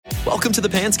Welcome to the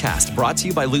Pants Cast, brought to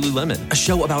you by Lululemon, a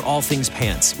show about all things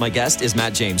pants. My guest is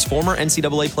Matt James, former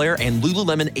NCAA player and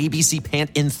Lululemon ABC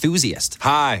pant enthusiast.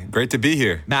 Hi, great to be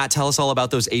here. Matt, tell us all about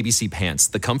those ABC pants.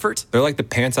 The comfort? They're like the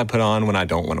pants I put on when I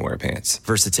don't want to wear pants.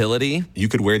 Versatility? You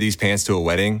could wear these pants to a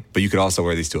wedding, but you could also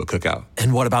wear these to a cookout.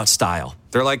 And what about style?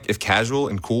 They're like if casual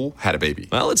and cool had a baby.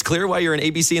 Well, it's clear why you're an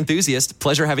ABC enthusiast.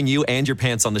 Pleasure having you and your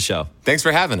pants on the show. Thanks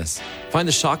for having us. Find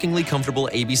the shockingly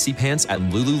comfortable ABC pants at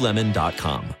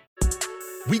Lululemon.com.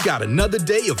 We got another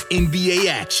day of NBA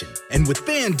action. And with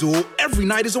FanDuel, every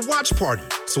night is a watch party.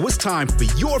 So it's time for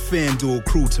your FanDuel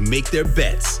crew to make their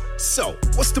bets. So,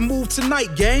 what's the move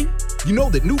tonight, gang? You know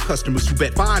that new customers who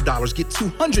bet $5 get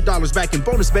 $200 back in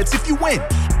bonus bets if you win.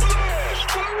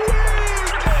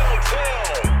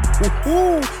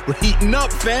 Woo-hoo, we're heating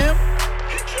up, fam.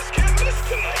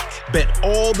 Bet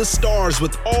all the stars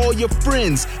with all your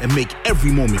friends and make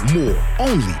every moment more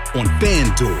only on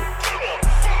FanDuel.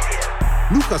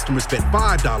 New customers bet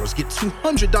 $5, get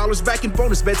 $200 back in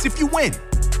bonus bets if you win.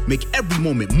 Make every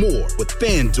moment more with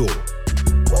FanDuel.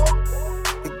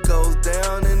 It goes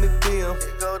down in the DM.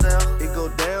 It go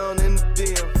down in the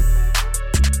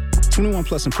DM. 21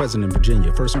 plus and present in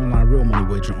Virginia. First online real money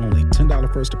wager only.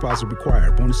 $10 first deposit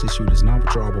required. Bonus issued is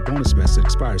non-withdrawable bonus bets that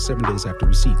expires 7 days after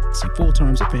receipt. See full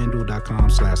terms at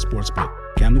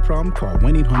FanDuel.com/sportsbook. Gambling problem? Call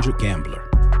 1-800-GAMBLER.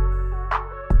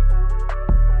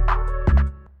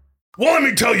 Well, let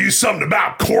me tell you something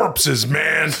about corpses,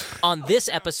 man. On this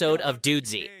episode of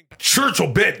Dudesy. Churchill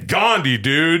bit Gandhi,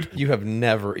 dude. You have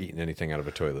never eaten anything out of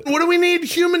a toilet. What do we need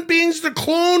human beings to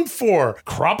clone for?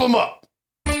 Crop them up.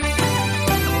 Go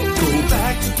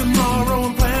back to tomorrow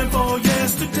and plan for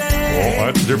yesterday. Oh,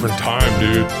 that's a different time,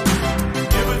 dude.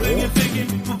 Everything you're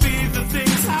thinking will be the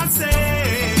things I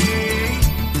say.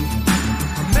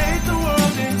 Make the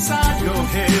world inside your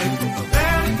head a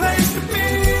better place to be.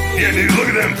 Yeah, dude, look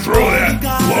at them throw that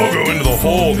logo into the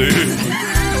hole, dude.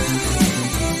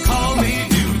 Call me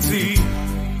Dudesy.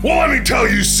 Well, let me tell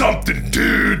you something,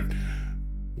 dude.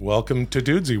 Welcome to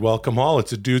Dudesy. Welcome all.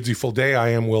 It's a Dudesy-ful day. I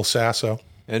am Will Sasso.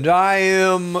 And I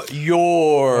am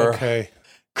your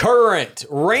current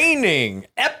reigning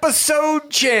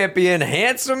episode champion,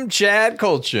 handsome Chad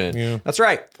Colchin. Yeah. That's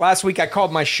right. Last week I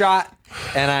called my shot,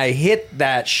 and I hit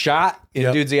that shot in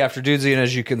Dudesy after Dudesy, and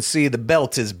as you can see, the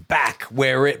belt is back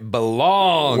where it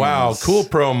belongs. Wow, cool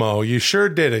promo. You sure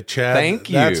did it, Chad. Thank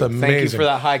you. That's amazing. Thank you for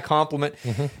that high compliment.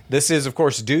 Mm-hmm. This is, of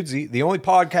course, Dudesy, the only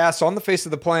podcast on the face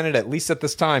of the planet, at least at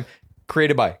this time,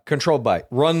 created by, controlled by,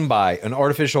 run by an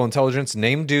artificial intelligence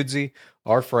named Dudesy,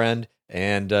 our friend,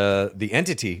 and the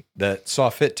entity that saw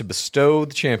fit to bestow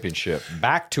the championship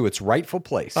back to its rightful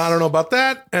place. I don't know about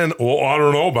that. And, well, I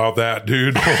don't know about that,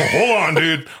 dude. Hold on,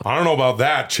 dude. I don't know about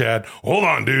that, Chad. Hold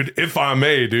on, dude. If I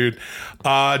may, dude.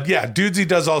 Yeah, Dudesy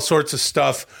does all sorts of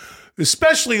stuff,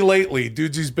 especially lately.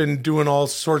 Dudesy's been doing all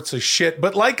sorts of shit.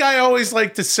 But like I always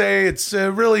like to say, it's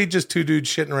really just two dudes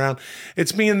shitting around.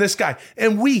 It's me and this guy.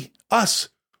 And us,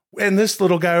 and this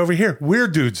little guy over here, we're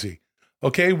Dudesy.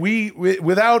 Okay? We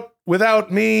without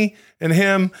me and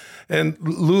him and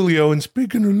Lulio, and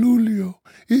speaking of Lulio,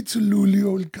 it's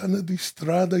Lulio il Cane di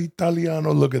Strada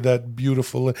Italiano. Look at that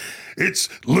beautiful. It's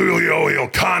Lulio il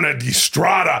Cane di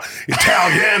Strada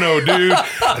Italiano, dude.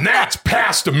 And that's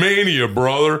Pastamania,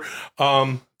 brother.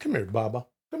 Come here, Baba.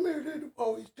 Come here, dude.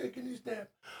 Oh, he's taking his nap.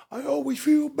 I always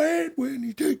feel bad when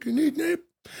he's taking his nap.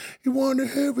 You want to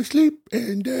have a sleep,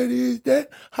 and that is that.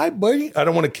 Hi, buddy. I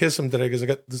don't want to kiss him today because I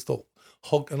got this little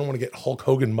Hulk. I don't want to get Hulk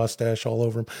Hogan mustache all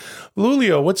over him.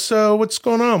 Lulio, what's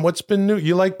going on? What's been new?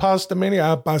 You like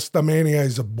Pastamania? Pastamania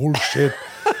is a bullshit.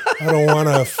 I don't want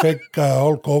to fake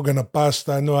Hulk Hogan a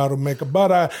pasta. I know how to make it.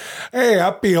 But hey,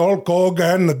 happy Hulk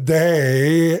Hogan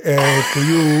day to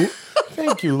you.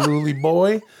 Thank you, Luli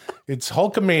boy. It's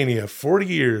Hulkamania. 40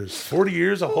 years. 40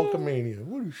 years of Hulkamania.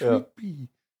 What a sweet pea.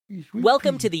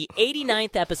 Welcome to the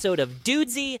 89th episode of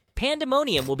Dudesy.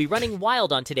 Pandemonium will be running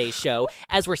wild on today's show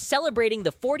as we're celebrating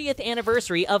the 40th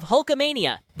anniversary of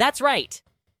Hulkamania. That's right.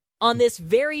 On this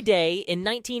very day in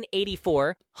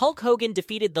 1984, Hulk Hogan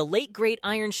defeated the late great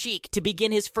Iron Sheik to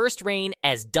begin his first reign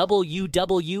as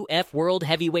WWF World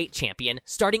Heavyweight Champion,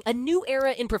 starting a new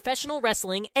era in professional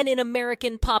wrestling and in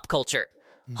American pop culture.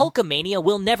 Hulkamania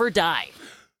will never die.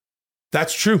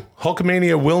 That's true.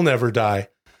 Hulkamania will never die.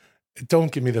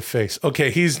 Don't give me the face.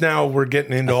 Okay, we're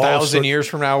getting into all 1,000 years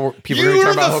from now, people are going to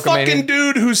talk about Hulkamania. You're the fucking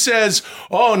dude who says,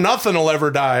 oh, nothing will ever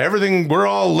die. Everything, we're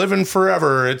all living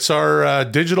forever. It's our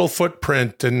digital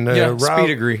footprint. And Speed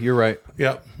agree. You're right.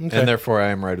 Yeah. Okay. And therefore, I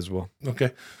am right as well.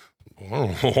 Okay. I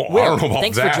don't know Will, about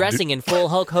thanks that, for dressing in full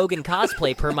Hulk Hogan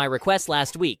cosplay per my request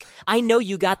last week. I know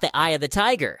you got the eye of the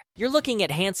tiger. You're looking at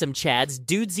Handsome Chad's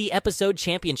Dudesy Episode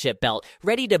Championship belt,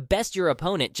 ready to best your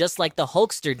opponent just like the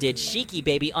Hulkster did Sheiky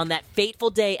Baby on that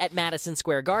fateful day at Madison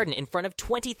Square Garden in front of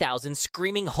 20,000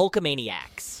 screaming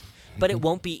Hulkamaniacs. But it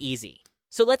won't be easy.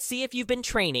 So let's see if you've been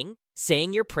training,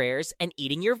 saying your prayers, and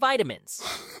eating your vitamins.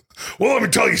 Well, let me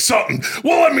tell you something,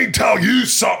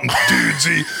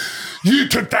 Dudesy. You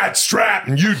took that strap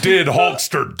and you did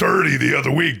Hulkster dirty the other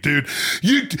week, dude.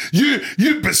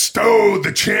 You bestowed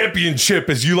the championship,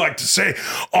 as you like to say,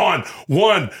 on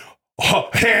one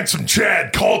handsome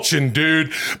Chad Colchin,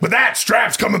 dude. But that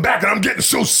strap's coming back and I'm getting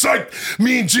so psyched,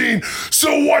 Mean Gene.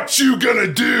 So what you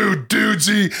gonna do,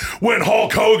 Dudesy, when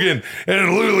Hulk Hogan and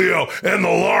Lulio and the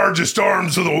largest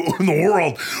arms in the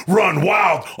world run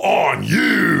wild on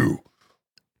you?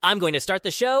 I'm going to start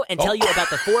the show and tell you about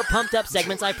the 4 pumped up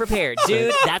segments I prepared.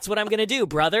 Dude, that's what I'm going to do,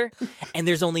 brother. And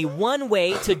there's only one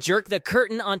way to jerk the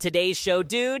curtain on today's show,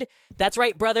 dude. That's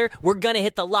right, brother. We're going to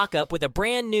hit the lockup with a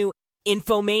brand new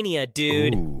Infomania,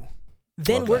 dude. Ooh,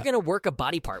 then we're going to work a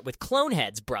body part with clone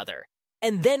heads, brother.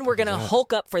 And then we're going to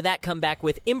Hulk up for that comeback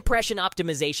with Impression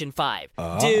Optimization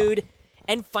 5, dude.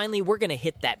 And finally, we're going to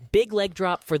hit that big leg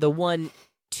drop for the 1,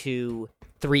 2,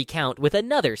 3 count with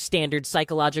another standard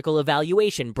psychological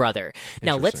evaluation, brother.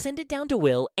 Now let's send it down to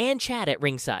Will and Chad at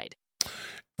ringside.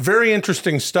 Very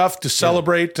interesting stuff to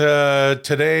celebrate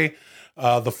today,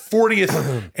 the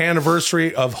 40th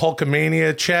anniversary of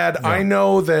Hulkamania. Chad, I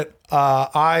know that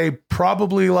I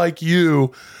probably, like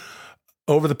you,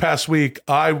 over the past week,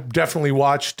 I definitely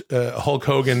watched Hulk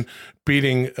Hogan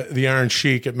beating the Iron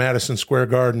Sheik at Madison Square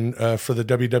Garden for the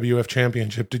WWF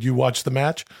Championship. Did you watch the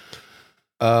match?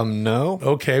 No.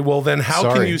 Okay, well then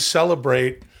how can you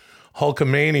celebrate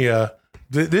Hulkamania?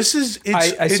 This is...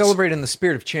 I celebrate in the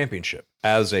spirit of championship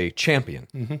as a champion.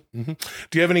 Do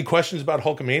you have any questions about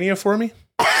Hulkamania for me?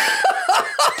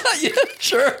 Yeah,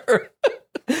 sure.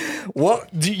 Well,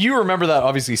 do you remember that?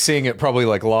 Obviously, seeing it probably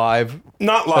like live,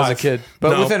 not live as a kid, but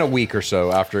no. within a week or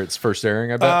so after its first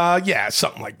airing. I bet. Yeah,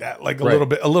 something like that. Like a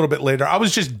little bit later. I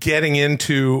was just getting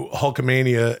into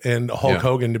Hulkamania and Hulk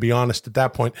Hogan, to be honest, at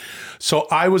that point. So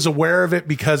I was aware of it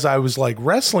because I was like,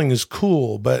 wrestling is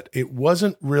cool, but it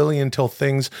wasn't really until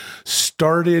things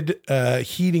started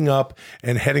heating up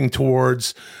and heading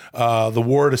towards the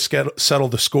war to settle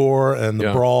the score and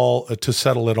the brawl to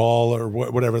settle it all, or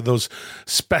whatever, those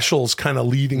specials kind of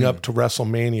leading up to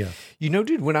WrestleMania. You know,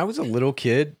 dude, when I was a little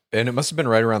kid, and it must have been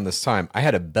right around this time, I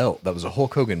had a belt that was a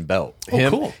Hulk Hogan belt.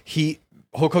 Cool.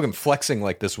 Hulk Hogan flexing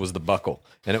like this was the buckle,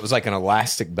 and it was like an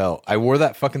elastic belt. I wore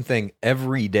that fucking thing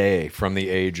every day from the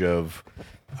age of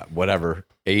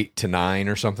 8 to 9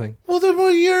 or something. Well, then,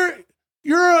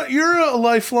 you're a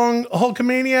lifelong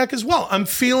Hulkamaniac as well. I'm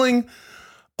feeling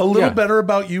a little better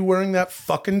about you wearing that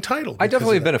fucking title. I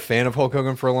definitely have been a fan of Hulk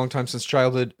Hogan for a long time, since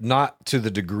childhood. Not to the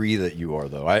degree that you are,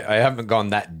 though. I haven't gone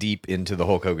that deep into the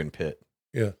Hulk Hogan pit.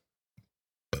 Yeah.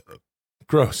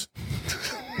 Gross.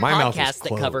 My mouth is Podcasts that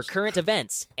closed. cover current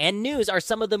events and news are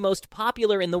some of the most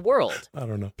popular in the world. I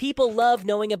don't know. People love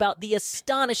knowing about the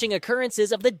astonishing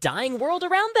occurrences of the dying world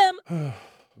around them.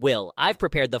 Will, I've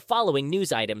prepared the following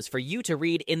news items for you to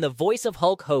read in the voice of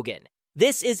Hulk Hogan.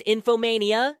 This is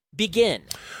Infomania. Begin.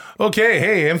 Okay,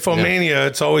 hey, Infomania. Yeah.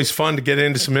 It's always fun to get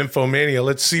into some Infomania.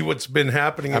 Let's see what's been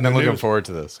happening. I've been looking forward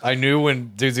to this. I knew when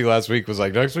Dudesy last week was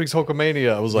like, next week's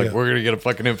Hulkamania, I was like, we're going to get a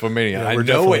fucking Infomania. Yeah, I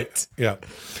know it. Yeah.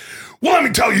 Well, let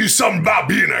me tell you something about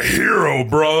being a hero,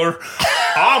 brother.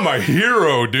 I'm a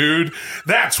hero, dude.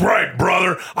 That's right,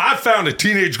 brother. I found a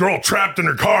teenage girl trapped in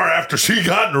her car after she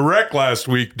got in a wreck last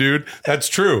week, dude. That's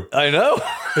true. I know.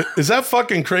 Is that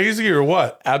fucking crazy or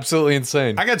what? Absolutely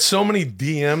insane. I got so many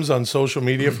DMs on social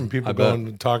media from people going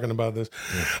and talking about this.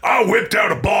 Yeah. I whipped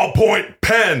out a ballpoint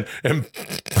pen and...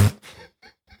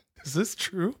 Is this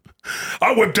true?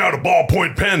 I whipped out a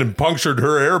ballpoint pen and punctured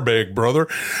her airbag, brother.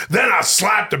 Then I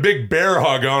slapped a big bear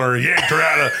hug on her and yanked her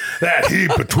out of that heap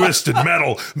of twisted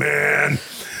metal, man.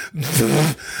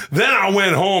 Then I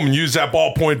went home and used that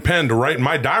ballpoint pen to write in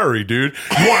my diary, dude.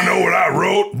 You want to know what I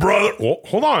wrote, brother? Well,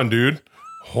 hold on, dude.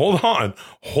 Hold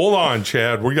on,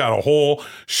 Chad. We got a whole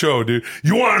show, dude.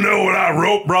 You want to know what I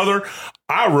wrote, brother?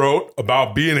 I wrote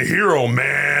about being a hero,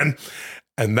 man.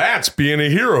 And that's being a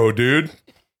hero, dude.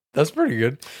 That's pretty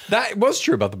good. That was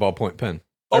true about the ballpoint pen.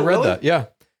 I read really? that. Yeah.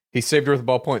 He saved her with a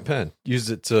ballpoint pen.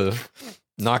 Used it to,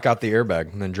 knock out the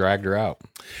airbag, and then dragged her out.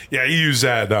 Yeah, you use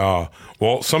that.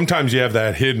 Well, sometimes you have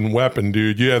that hidden weapon,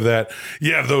 dude. You have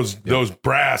those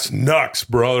brass knucks,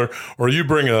 brother, or you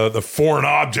bring the foreign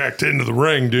object into the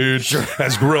ring, dude,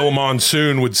 as Gorilla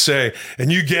Monsoon would say,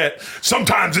 and you get,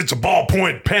 sometimes it's a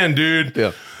ballpoint pen, dude.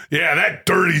 Yeah. Yeah, that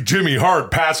dirty Jimmy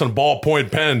Hart passing a ballpoint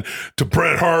pen to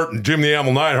Bret Hart and Jim the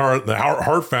Animal Neidhart, the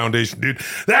Hart Foundation, dude.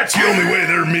 That's the only way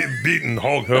they're beating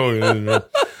Hulk Hogan. All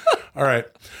right.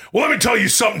 Well, let me tell you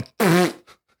something.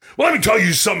 Let me tell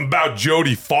you something about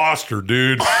Jodie Foster,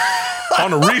 dude.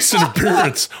 On a recent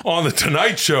appearance on The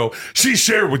Tonight Show, she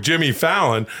shared with Jimmy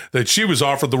Fallon that she was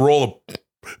offered the role of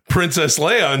Princess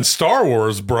Leia in Star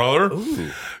Wars, brother. Ooh.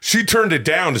 She turned it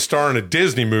down to star in a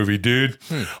Disney movie, dude.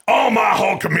 All my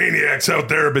Hulkamaniacs out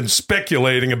there have been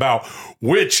speculating about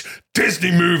which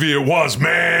Disney movie it was,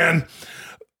 man.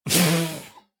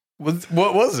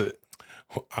 What was it?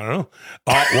 I don't know.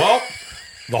 Well,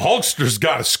 the Hulkster's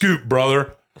got a scoop,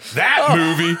 brother. That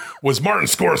movie was Martin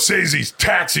Scorsese's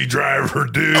Taxi Driver,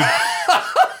 dude.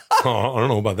 I don't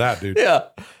know about that, dude. Yeah.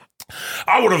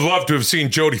 I would have loved to have seen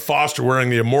Jodie Foster wearing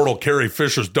the immortal Carrie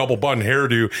Fisher's double bun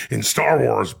hairdo in Star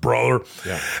Wars, brother.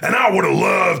 Yeah. And I would have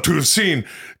loved to have seen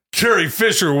Carrie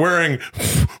Fisher wearing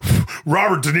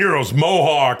Robert De Niro's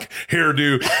mohawk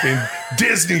hairdo in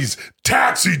Disney's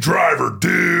Taxi Driver,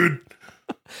 dude.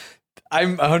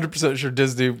 I'm 100% sure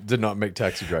Disney did not make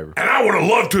Taxi Driver. And I would have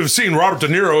loved to have seen Robert De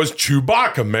Niro as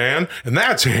Chewbacca, man. And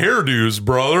that's hairdos,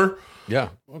 brother. Yeah.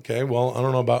 Okay, well, I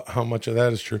don't know about how much of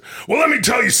that is true. Well, let me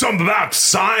tell you something about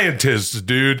scientists,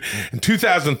 dude. In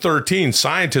 2013,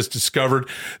 scientists discovered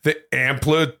the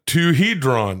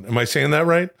amplituhedron. Am I saying that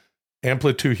right?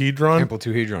 Amplituhedron?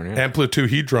 Amplituhedron, yeah.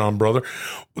 Amplituhedron, brother.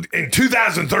 In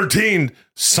 2013,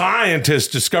 scientists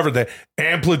discovered the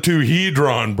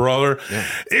amplituhedron, brother. Yeah.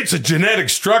 It's a genetic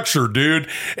structure, dude,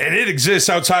 and it exists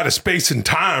outside of space and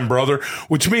time, brother,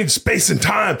 which means space and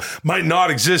time might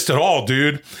not exist at all,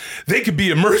 dude. They could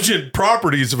be emergent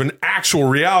properties of an actual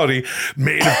reality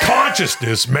made of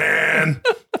consciousness, man.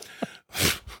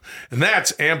 And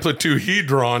that's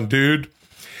amplituhedron, dude.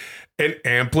 An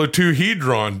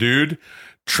amplituhedron, dude.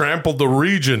 Trampled the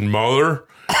region, mother.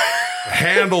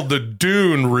 Handled the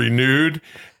dune renewed.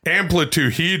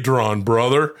 Amplituhedron,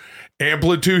 brother.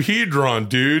 Amplituhedron,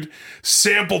 dude.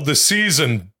 Sampled the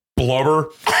season, blubber.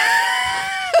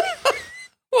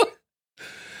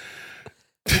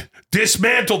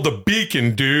 Dismantled the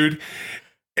beacon, dude.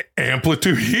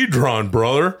 Amplituhedron,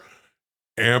 brother.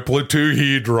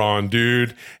 Amplituhedron,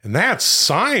 dude. And that's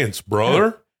science,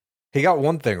 brother. He got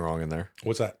one thing wrong in there.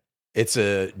 What's that? It's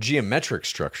a geometric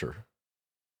structure.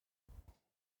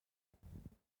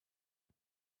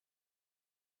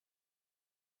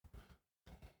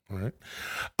 All right.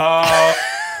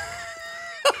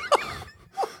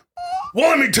 Well,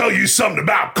 let me tell you something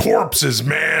about corpses,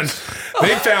 man.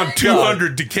 They found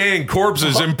 200 decaying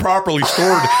corpses improperly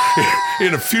stored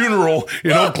in a funeral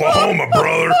in Oklahoma,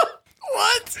 brother.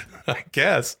 What? I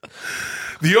guess.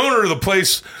 The owners of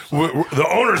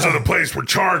the place were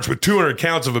charged with 200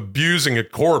 counts of abusing a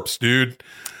corpse, dude.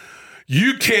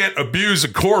 You can't abuse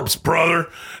a corpse, brother.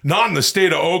 Not in the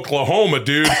state of Oklahoma,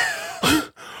 dude.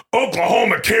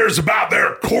 Oklahoma cares about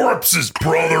their corpses,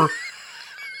 brother.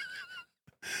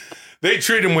 They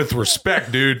treat them with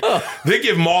respect, dude. They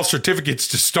give them all certificates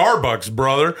to Starbucks,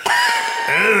 brother.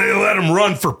 And then they let them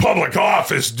run for public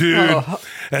office, dude.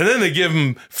 And then they give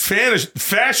them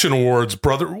fashion awards,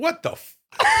 brother. What the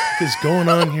fuck is going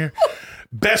on here?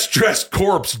 Best dressed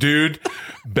corpse, dude.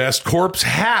 Best corpse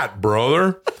hat,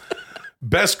 brother.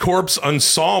 Best corpse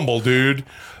ensemble, dude.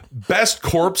 Best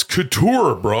corpse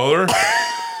couture, brother.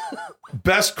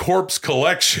 Best corpse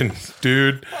collection,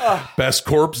 dude. Best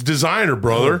corpse designer,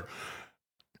 brother.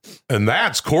 And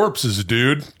that's corpses,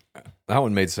 dude. That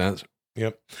one made sense.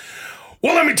 Yep.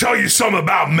 Well, let me tell you something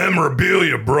about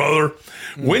memorabilia, brother.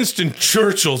 Winston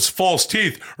Churchill's false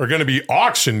teeth are going to be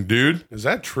auctioned, dude. Is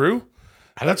that true?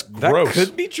 That's gross. That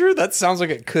could be true. That sounds like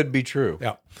it could be true.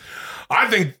 Yeah. I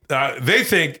think they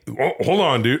think, hold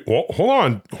on, dude.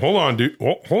 Hold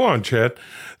on, Chad.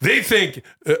 They think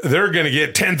they're going to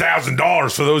get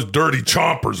 $10,000 for those dirty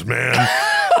chompers, man.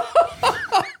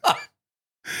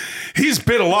 He's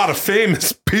bit a lot of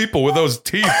famous people with those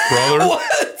teeth, brother.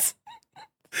 What?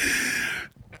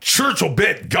 Churchill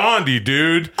bit Gandhi,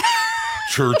 dude.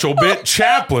 Churchill bit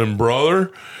Chaplin,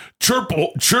 brother.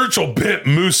 Churchill bit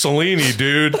Mussolini,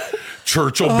 dude.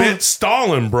 Churchill bit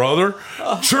Stalin, brother.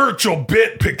 Churchill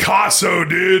bit Picasso,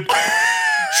 dude.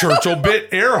 Churchill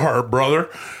bit Earhart, brother.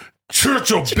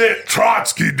 Churchill bit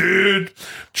Trotsky, dude.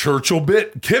 Churchill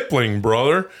bit Kipling,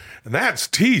 brother. And that's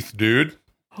teeth, dude.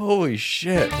 Holy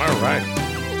shit. All right.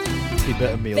 He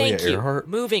bet Amelia Thank you. Earhart.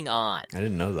 Moving on. I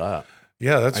didn't know that.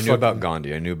 Yeah, that's I knew about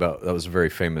Gandhi. I knew about that was a very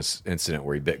famous incident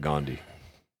where he bit Gandhi.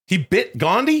 He bit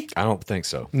Gandhi? I don't think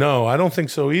so. No, I don't think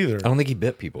so either. I don't think he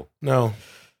bit people. No.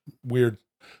 Weird.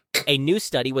 A new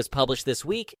study was published this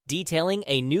week detailing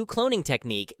a new cloning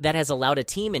technique that has allowed a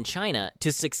team in China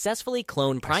to successfully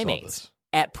clone primates.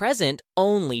 At present,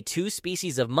 only 2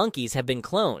 species of monkeys have been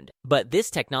cloned, but this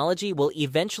technology will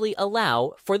eventually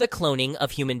allow for the cloning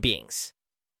of human beings.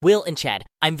 Will and Chad,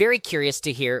 I'm very curious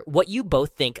to hear what you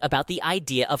both think about the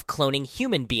idea of cloning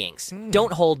human beings.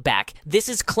 Don't hold back. This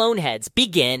is Cloneheads.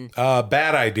 Begin.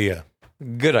 Bad idea.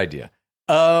 Good idea.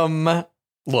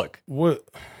 Look. What?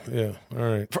 Yeah, all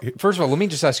right. First of all, let me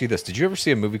just ask you this. Did you ever see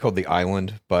a movie called The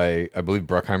Island by, I believe,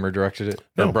 Bruckheimer directed it?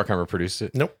 No. Or Bruckheimer produced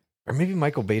it? Nope. Or maybe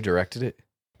Michael Bay directed it?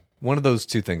 One of those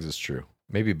two things is true.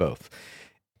 Maybe both.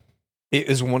 It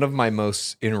is one of my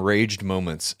most enraged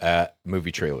moments at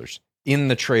movie trailers. In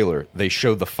the trailer, they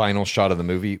show the final shot of the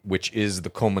movie, which is the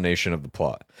culmination of the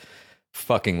plot.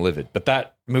 Fucking livid. But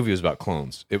that movie was about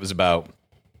clones. It was about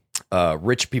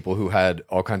rich people who had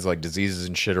all kinds of like diseases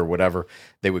and shit or whatever.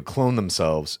 They would clone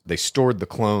themselves. They stored the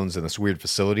clones in this weird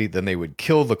facility. Then they would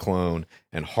kill the clone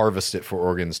and harvest it for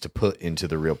organs to put into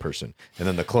the real person. And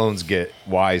then the clones get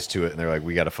wise to it and they're like,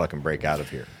 we got to fucking break out of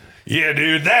here. Yeah,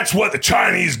 dude, that's what the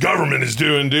Chinese government is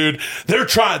doing, dude. They're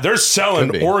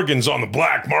selling organs on the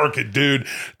black market, dude.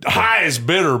 Highest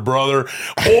bidder, brother.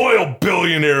 Oil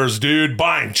billionaires, dude,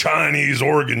 buying Chinese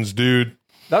organs, dude.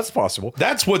 That's possible.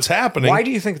 That's what's happening. Why do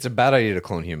you think it's a bad idea to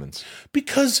clone humans?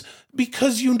 Because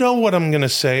you know what I'm going to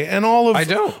say, and all of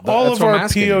our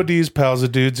PODs, pals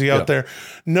of dudesy out there,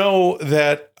 know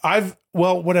that I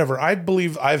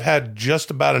believe I've had just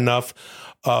about enough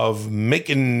of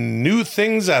making new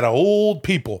things out of old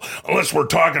people. Unless we're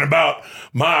talking about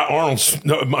my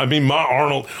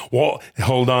Arnold. Well,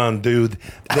 hold on, dude.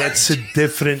 That's a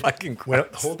different.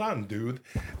 Hold on, dude.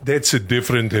 That's a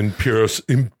different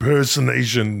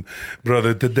impersonation,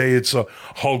 brother. Today it's a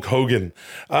Hulk Hogan.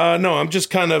 No, I'm just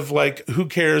kind of like, who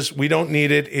cares? We don't need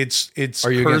it. It's.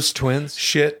 Are you against twins?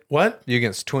 Shit. What? You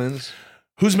against twins?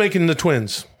 Who's making the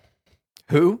twins?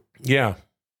 Who? Yeah.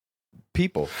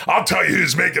 People. I'll tell you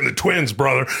who's making the twins,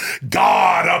 brother.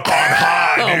 God up on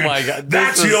high, dude. Oh my God.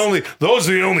 Those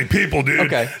are the only people, dude.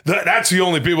 Okay. That's the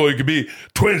only people who could be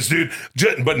twins, dude.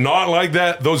 But not like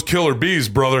that. Those killer bees,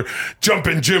 brother.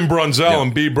 Jumping Jim Brunzell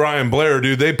and B. Brian Blair,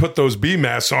 dude. They put those bee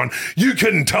masks on. You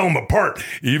couldn't tell them apart.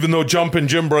 Even though Jumping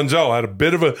Jim Brunzell had a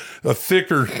bit of a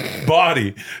thicker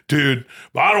body, dude.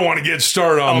 But I don't want to get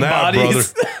started on that,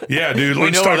 bodies. brother. Yeah, dude.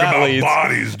 Let's talk about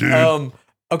bodies, dude.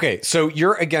 Okay, so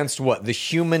you're against what? The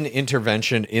human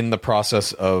intervention in the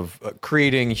process of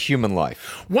creating human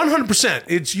life. 100%.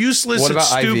 It's useless. What about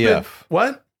it's stupid. IVF?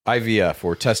 What? IVF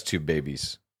or test tube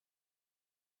babies.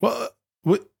 Well,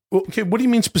 okay. What do you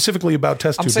mean specifically about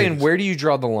test tube babies? I'm saying, where do you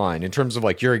draw the line in terms of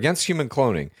like, you're against human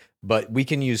cloning, but we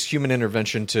can use human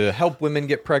intervention to help women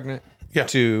get pregnant,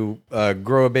 to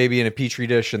grow a baby in a petri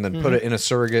dish and then put it in a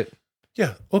surrogate.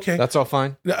 Yeah. Okay. That's all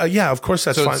fine. Yeah. Of course,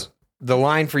 that's fine. The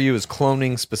line for you is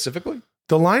cloning specifically?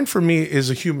 The line for me is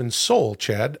a human soul,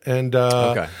 Chad. And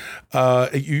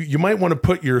you might want to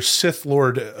put your Sith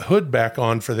Lord hood back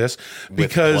on for this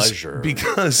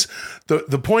because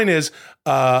the point is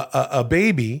a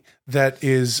baby that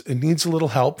needs a little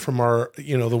help from our,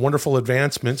 the wonderful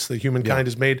advancements that humankind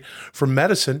has made from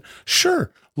medicine. Sure,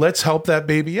 let's help that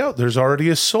baby out. There's already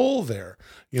a soul there.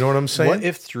 You know what I'm saying? What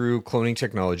if through cloning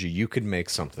technology you could make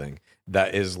something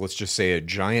that is, let's just say, a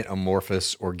giant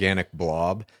amorphous organic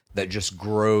blob that just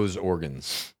grows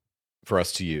organs for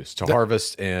us to use, to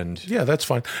harvest and... Yeah, that's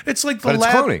fine. It's like it's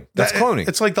cloning. That's cloning.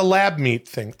 It's like the lab meat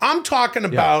thing. I'm talking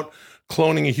about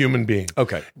cloning a human being.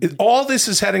 Okay. All this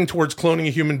is heading towards cloning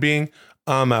a human being.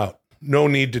 I'm out. No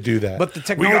need to do that. But the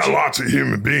technology... We got lots of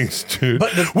human beings, dude.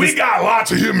 We got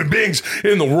lots of human beings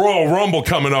in the Royal Rumble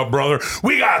coming up, brother.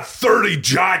 We got 30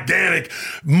 gigantic,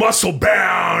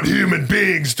 muscle-bound human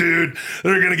beings, dude.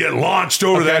 They're going to get launched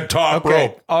over that top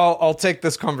rope. I'll take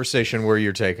this conversation where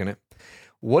you're taking it.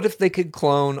 What if they could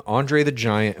clone Andre the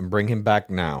Giant and bring him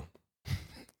back now?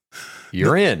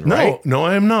 You're in, right? No,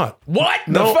 I am not. What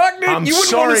no, the fuck, dude? I'm You wouldn't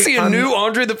sorry, want to see a new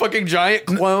Andre the fucking Giant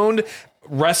cloned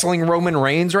wrestling Roman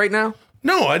Reigns right now?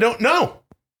 No, I don't know.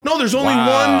 No, there's only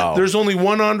one. There's only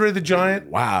one Andre the Giant.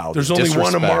 Wow. There's only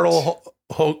one Immortal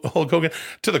Hulk Hogan.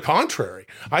 To the contrary,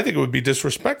 I think it would be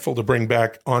disrespectful to bring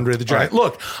back Andre the Giant. Right.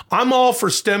 Look, I'm all for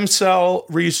stem cell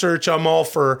research. I'm all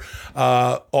for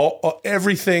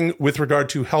everything with regard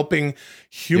to helping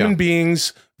human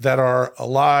beings that are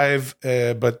alive,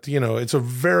 but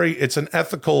it's an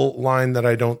ethical line that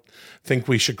I don't think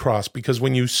we should cross, because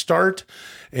when you start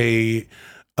a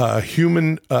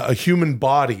human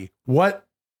body, what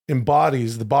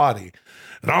embodies the body?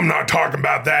 And I'm not talking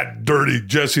about that dirty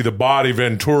Jesse the Body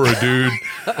Ventura dude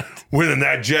winning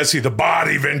that Jesse the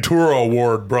Body Ventura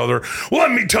award, brother. Well,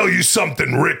 let me tell you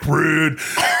something, Rick Rude.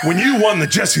 When you won the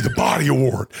Jesse the Body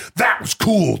award, that was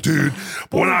cool, dude.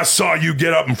 But when I saw you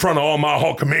get up in front of all my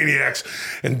Hulkamaniacs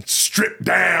and strip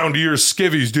down to your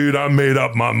skivvies, dude, I made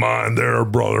up my mind there,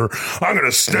 brother. I'm going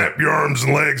to snap your arms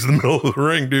and legs in the middle of the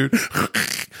ring, dude.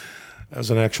 That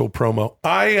was an actual promo.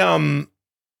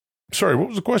 Sorry, what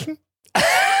was the question?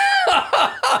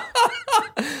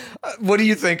 What do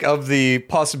you think of the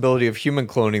possibility of human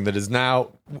cloning that is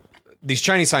now... These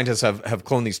Chinese scientists have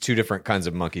cloned these two different kinds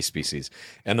of monkey species,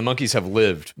 and the monkeys have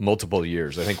lived multiple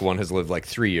years. I think one has lived like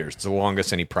 3 years. It's the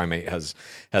longest any primate has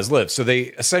lived. So they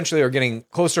essentially are getting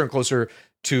closer and closer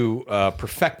to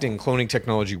perfecting cloning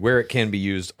technology where it can be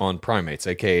used on primates,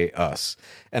 aka us.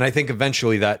 And I think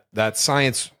eventually that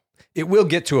science... It will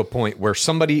get to a point where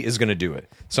somebody is going to do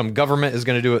it. Some government is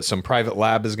going to do it. Some private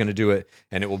lab is going to do it.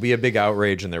 And it will be a big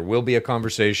outrage. And there will be a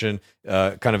conversation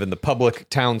kind of in the public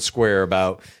town square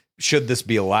about should this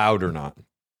be allowed or not.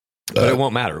 But it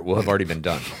won't matter. It will have already been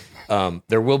done.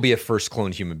 There will be a first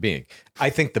cloned human being. I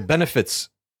think the benefits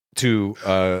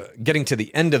to getting to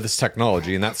the end of this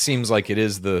technology, and that seems like it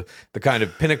is the kind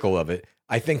of pinnacle of it,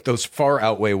 I think those far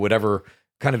outweigh whatever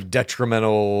kind of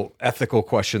detrimental ethical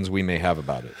questions we may have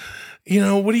about it.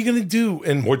 What are you going to do?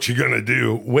 And what you going to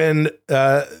do when,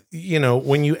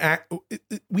 when you act,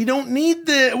 we don't need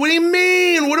the, what do you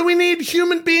mean? What do we need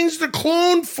human beings to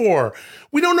clone for?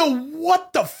 We don't know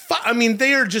what the fuck. I mean,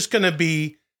 they are just going to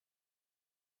be,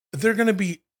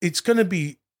 it's going to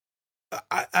be,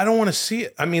 I don't want to see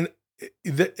it. I mean,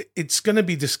 it's going to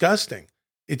be disgusting.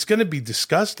 It's going to be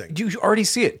disgusting. You already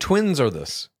see it. Twins are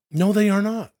this. No, they are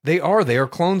not. They are. They are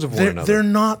clones of one another. They're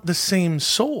not the same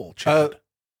soul, Chad.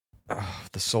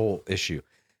 The soul issue.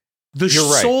 The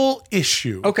soul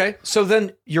issue. Okay, so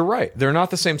then you're right. They're not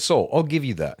the same soul. I'll give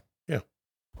you that. Yeah.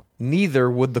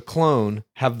 Neither would the clone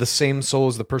have the same soul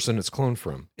as the person it's cloned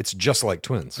from. It's just like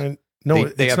twins. No,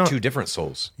 they have two different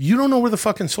souls. You don't know where the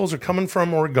fucking souls are coming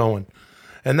from or going.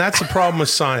 And that's the problem with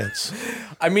science.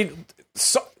 I mean...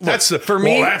 that's the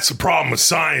problem with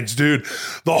science, dude.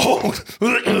 The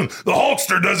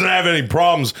Hulkster doesn't have any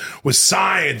problems with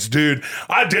science, dude.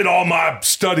 I did all my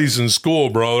studies in school,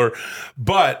 brother.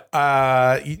 But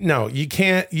no, you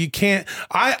can't.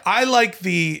 I like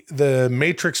the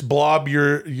Matrix blob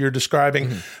you're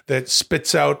describing that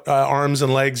spits out arms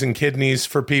and legs and kidneys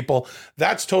for people.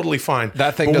 That's totally fine.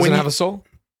 That thing doesn't have a soul?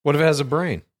 What if it has a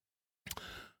brain?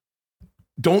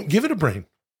 Don't give it a brain.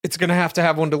 It's going to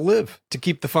have one to live, to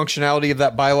keep the functionality of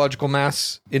that biological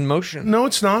mass in motion. No,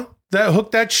 it's not.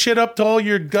 Hook that shit up to all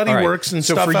your gutty works and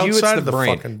stuff outside of the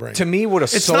brain. Fucking brain. To me, what a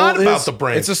soul is... It's not about the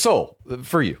brain. It's a soul.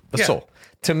 For you, a soul.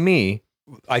 To me,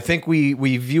 I think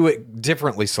we view it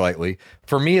differently slightly.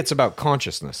 For me, it's about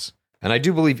consciousness. And I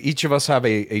do believe each of us have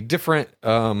a different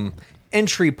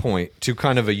entry point to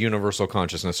kind of a universal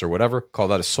consciousness or whatever. Call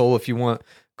that a soul if you want.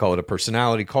 Call it a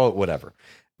personality. Call it whatever.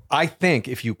 I think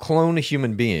if you clone a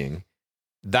human being,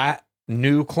 that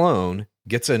new clone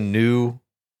gets a new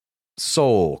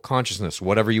soul, consciousness,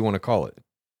 whatever you want to call it.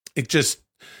 It just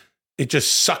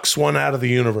sucks one out of the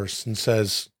universe and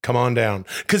says, come on down.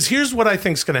 Because here's what I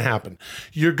think is going to happen.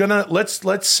 You're going to,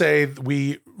 let's say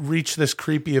we reach this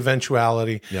creepy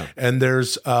eventuality and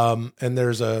there's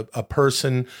a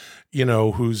person,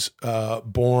 who's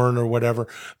born or whatever.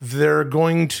 They're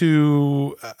going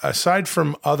to, aside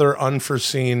from other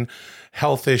unforeseen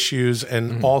health issues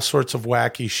and all sorts of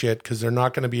wacky shit, because they're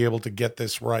not going to be able to get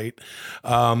this right.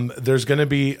 There's going to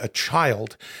be a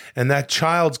child, and that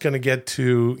child's going to get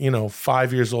to,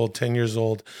 5 years old, 10 years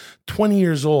old, 20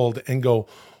 years old, and go,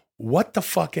 what the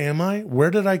fuck am I?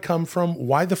 Where did I come from?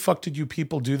 Why the fuck did you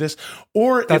people do this?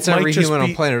 Or that's every human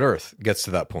on planet Earth gets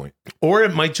to that point. Or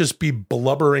it might just be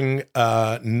blubbering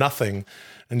nothing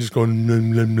and just going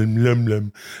num, num, num, num,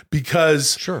 num,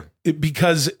 because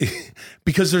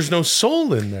because there's no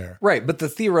soul in there. Right, but the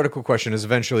theoretical question is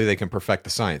eventually they can perfect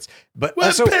the science. But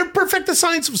also perfect the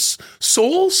science of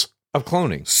souls? Of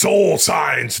cloning. Soul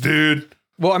science, dude.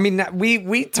 Well, I mean,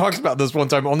 we talked about this one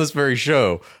time on this very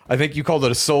show. I think you called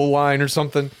it a soul line or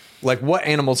something. Like what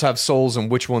animals have souls and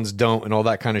which ones don't and all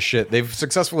that kind of shit. They've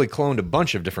successfully cloned a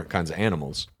bunch of different kinds of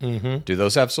animals. Mm-hmm. Do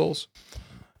those have souls?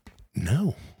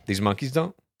 No. These monkeys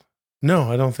don't?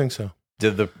 No, I don't think so.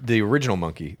 Did the original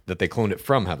monkey that they cloned it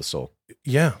from have a soul?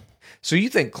 Yeah. So you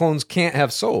think clones can't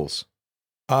have souls?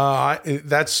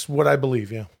 That's what I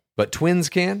believe, yeah. But twins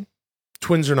can?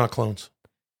 Twins are not clones.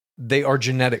 They are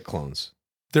genetic clones.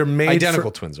 They're made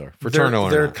Identical twins are. Fraternal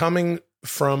They're or not. coming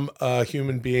from a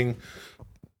human being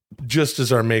just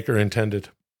as our maker intended.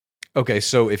 Okay,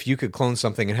 so if you could clone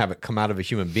something and have it come out of a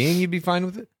human being, you'd be fine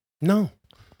with it? No.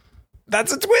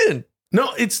 That's a twin.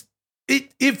 No, if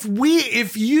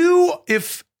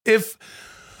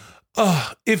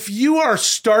you are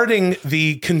starting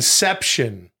the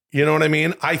conception, you know what I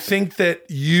mean? I think that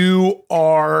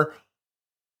you're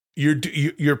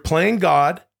playing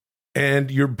God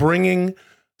and you're bringing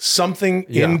something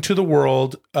into the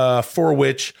world for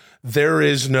which there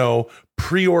is no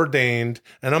preordained,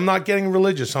 and I'm not getting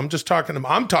religious. I'm talking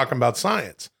about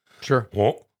science. Sure.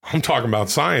 Well, I'm talking about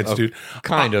science, dude.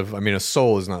 Kind of. I mean, a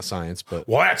soul is not science, but...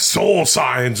 Well, that's soul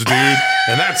science, dude.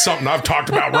 And that's something I've talked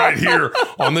about right here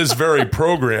on this very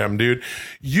program, dude.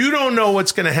 You don't know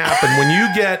what's going to happen when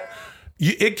you get...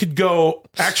 it could go...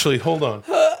 Actually, hold on.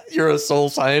 You're a soul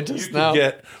scientist now?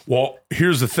 Well,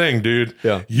 here's the thing, dude.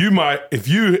 Yeah. You might... If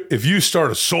you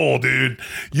start a soul, dude,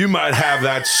 you might have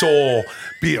that soul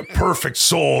be a perfect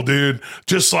soul, dude.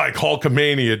 Just like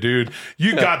Hulkamania, dude.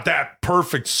 You got that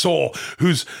perfect soul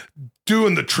who's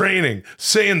doing the training,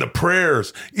 saying the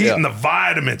prayers, eating the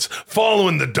vitamins,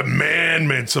 following the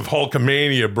commandments of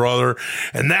Hulkamania, brother.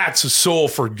 And that's a soul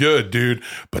for good, dude.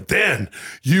 But then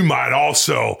you might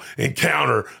also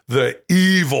encounter the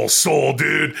evil soul,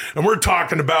 dude. And we're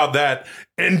talking about that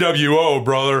NWO,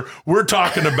 brother. We're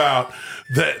talking about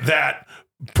that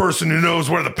person who knows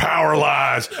where the power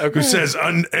lies, who says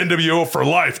NWO for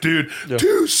life, dude. Yeah.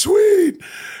 Too sweet.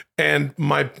 And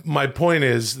my point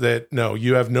is that, no,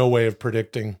 you have no way of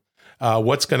predicting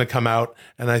what's going to come out.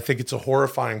 And I think it's a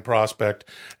horrifying prospect.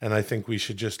 And I think we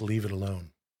should just leave it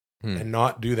alone and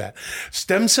not do that.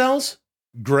 Stem cells,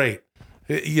 great.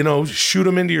 You know, shoot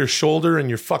them into your shoulder and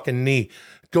your fucking knee.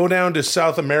 Go down to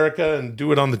South America and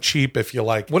do it on the cheap if you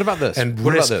like. What about this? And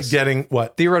risk getting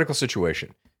what? Theoretical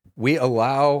situation. We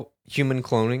allow human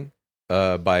cloning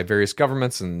by various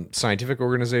governments and scientific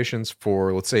organizations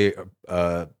for, let's say,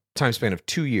 a time span of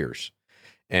 2 years.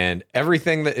 And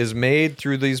everything that is made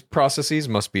through these processes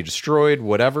must be destroyed,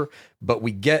 whatever. But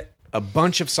we get a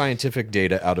bunch of scientific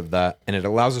data out of that, and it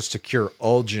allows us to cure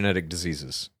all genetic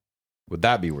diseases. Would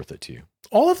that be worth it to you?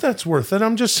 All of that's worth it.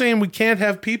 I'm just saying we can't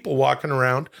have people walking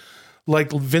around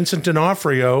like Vincent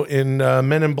D'Onofrio in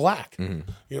Men in Black. Mm-hmm.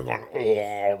 You know,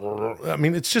 going, I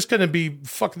mean, it's just going to be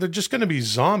they're just going to be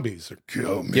zombies. Or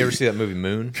kill me. You ever see that movie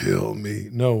Moon? Kill me.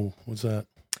 No. What's that?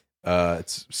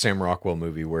 It's a Sam Rockwell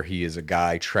movie where he is a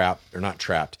guy not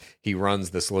trapped. He runs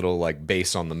this little like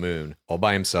base on the moon all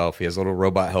by himself. He has a little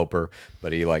robot helper,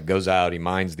 but he like goes out, he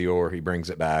mines the ore, he brings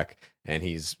it back, and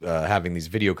he's having these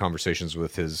video conversations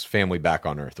with his family back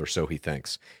on Earth, or so he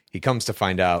thinks. He comes to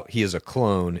find out he is a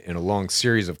clone in a long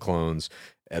series of clones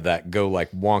that go like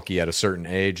wonky at a certain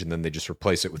age, and then they just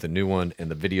replace it with a new one.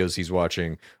 And the videos he's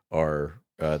watching are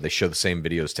they show the same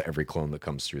videos to every clone that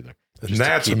comes through there. And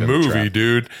that's a movie,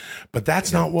 dude. But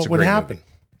that's not what would happen. Movie.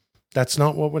 That's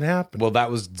not what would happen. Well, that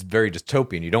was very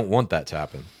dystopian. You don't want that to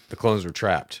happen. The clones were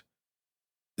trapped.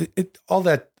 All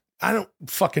that, I don't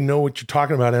fucking know what you're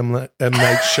talking about, M. Night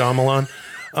Shyamalan.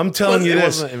 I'm telling you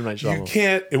this. You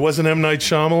can't. It wasn't M. Night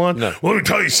Shyamalan? No. Well, let me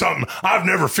tell you something. I've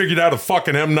never figured out a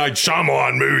fucking M. Night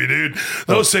Shyamalan movie, dude.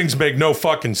 Those things make no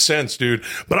fucking sense, dude.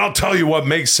 But I'll tell you what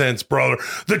makes sense, brother.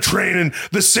 The training,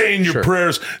 the saying your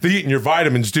prayers, the eating your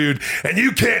vitamins, dude. And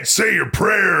you can't say your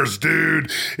prayers, dude,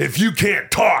 if you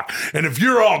can't talk. And if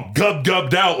you're all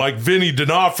gubbed out like Vinny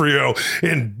D'Onofrio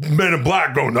in Men in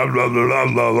Black going, blah, blah, blah,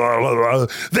 blah, blah, blah,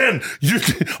 then you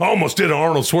almost did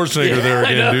Arnold Schwarzenegger there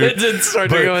again, dude. It did start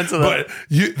to go into that. But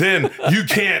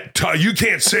you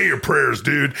can't say your prayers,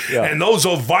 dude. Yeah. And those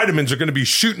old vitamins are going to be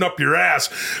shooting up your ass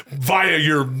via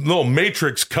your little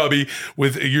matrix cubby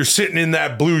you're sitting in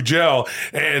that blue gel.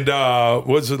 And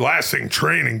what's the last thing?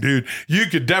 Training, dude. You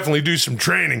could definitely do some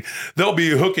training. They'll be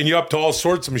hooking you up to all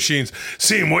sorts of machines,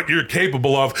 seeing what you're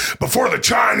capable of before the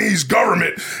Chinese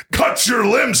government cuts your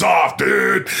limbs off,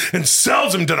 dude, and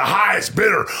sells them to the highest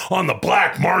bidder on the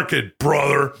black market,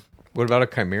 brother. What about a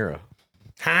chimera?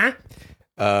 Huh?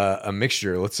 A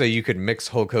mixture. Let's say you could mix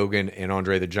Hulk Hogan and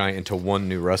Andre the Giant into one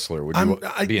new wrestler. Would you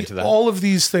be into that? All of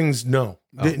these things, no.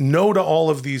 No to all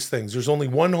of these things. There's only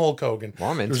one Hulk Hogan.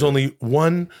 Well, There's only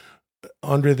one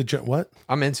Andre the Giant. What?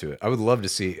 I'm into it. I would love to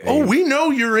see. We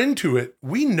know you're into it.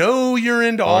 We know you're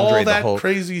into Andre all that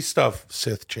crazy stuff,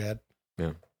 Sith Chad.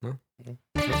 Yeah. Well.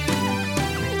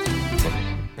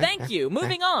 Thank you.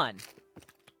 Moving on.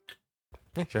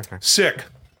 Sick.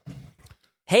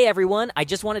 Hey everyone, I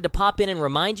just wanted to pop in and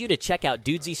remind you to check out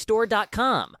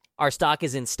dudesystore.com. Our stock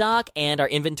is in stock, and our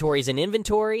inventory is in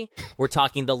inventory. We're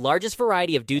talking the largest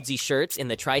variety of Dudesy shirts in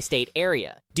the tri-state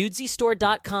area.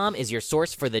 DudesyStore.com is your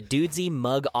source for the Dudesy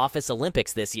Mug Office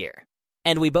Olympics this year.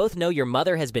 And we both know your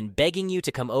mother has been begging you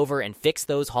to come over and fix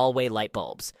those hallway light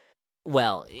bulbs.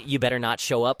 Well, you better not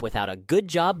show up without a good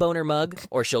job boner mug,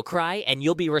 or she'll cry and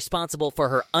you'll be responsible for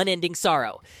her unending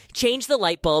sorrow. Change the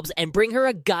light bulbs and bring her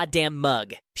a goddamn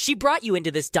mug. She brought you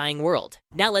into this dying world.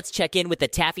 Now let's check in with the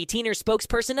Taffy Teener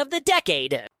spokesperson of the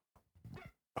decade.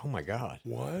 Oh my God.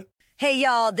 What? Hey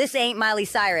y'all, this ain't Miley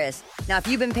Cyrus. Now if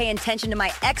you've been paying attention to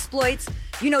my exploits,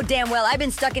 you know damn well I've been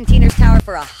stuck in Teener's Tower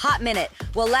for a hot minute.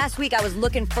 Well, last week I was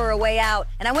looking for a way out,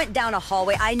 and I went down a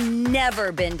hallway I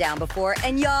never been down before,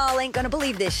 and y'all ain't gonna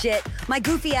believe this shit. My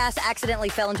goofy ass accidentally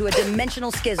fell into a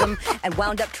dimensional schism and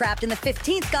wound up trapped in the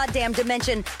 15th goddamn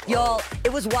dimension. Y'all,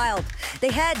 it was wild. They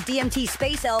had DMT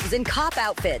space elves in cop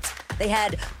outfits. They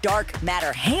had dark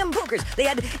matter hamburgers. They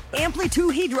had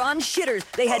amplituhedron shitters.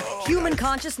 They had human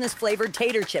consciousness flavored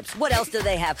tater chips. What else do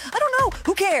they have? I don't know.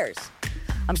 Who cares?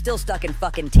 I'm still stuck in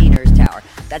fucking Teener's Tower.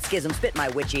 That schism spit my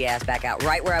witchy ass back out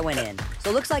right where I went in.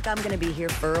 So looks like I'm gonna be here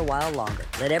for a while longer.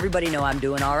 Let everybody know I'm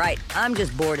doing all right. I'm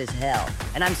just bored as hell.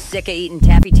 And I'm sick of eating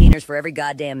Taffy Teeners for every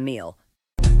goddamn meal.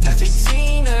 Taffy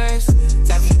Teeners,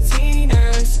 Taffy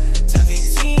Teeners, Taffy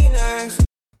Teeners.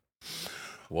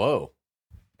 Whoa.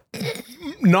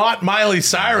 Not Miley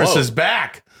Cyrus is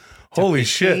back. Holy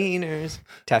shit. Teeners,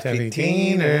 Taffy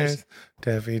Teeners.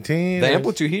 Taffy Teeners. The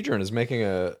amplituhedron is making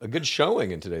a good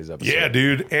showing in today's episode. Yeah,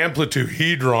 dude.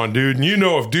 Amplituhedron, dude. And you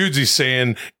know if Dudesy's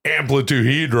saying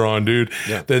amplituhedron, dude,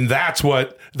 then that's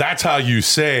how you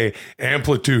say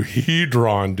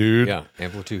amplituhedron, dude. Yeah,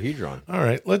 amplituhedron. All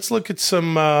right, let's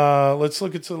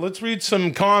read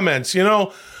some comments. You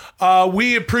know,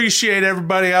 we appreciate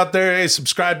everybody out there. Hey,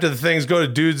 subscribe to the things. Go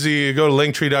to Dudesy. Go to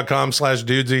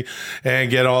linktree.com/Dudesy and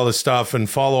get all the stuff and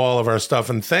follow all of our stuff.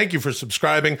 And thank you for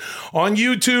subscribing on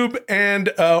YouTube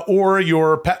and or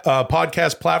your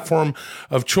podcast platform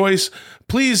of choice.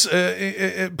 Please,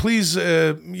 interact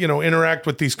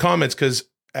with these comments because,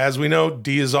 as we know,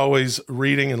 D is always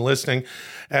reading and listening,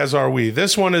 as are we.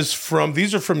 These are from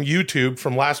YouTube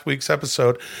from last week's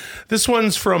episode. This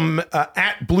one's from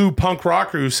at Blue Punk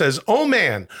Rocker, who says, "Oh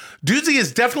man, Dudesy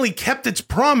has definitely kept its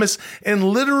promise and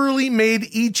literally made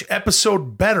each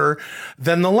episode better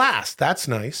than the last." That's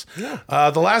nice. Yeah.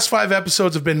 The last 5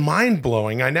 episodes have been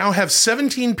mind-blowing. I now have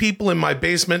 17 people in my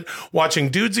basement watching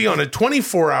Dudesy on a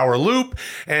 24-hour loop,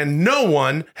 and no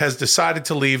one has decided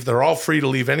to leave. They're all free to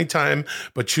leave anytime,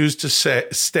 but choose to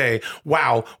stay.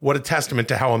 Wow, what a testament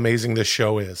to how amazing this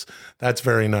show is. That's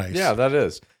very nice. Yeah, that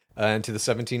is. And to the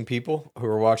 17 people who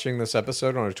are watching this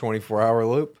episode on a 24-hour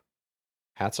loop,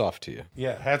 hats off to you.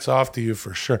 Yeah, hats off to you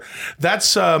for sure.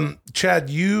 That's,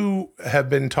 Chad, you have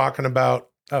been talking about,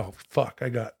 oh, fuck, I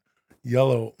got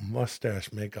yellow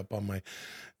mustache makeup on my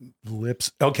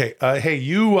lips. Okay, hey,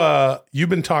 you've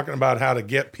been talking about how to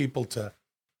get people to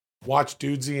watch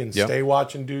Dudesy and stay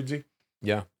watching Dudesy.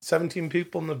 Yeah. 17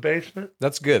 people in the basement.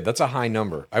 That's good. That's a high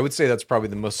number. I would say that's probably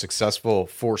the most successful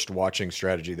forced watching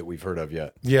strategy that we've heard of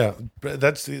yet. Yeah,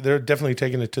 they're definitely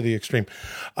taking it to the extreme.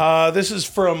 This is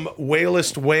from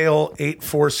Whalist Whale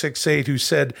 8468, who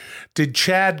said, "Did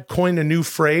Chad coin a new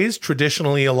phrase,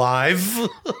 traditionally alive?"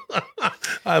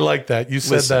 I like that. You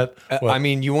said that. I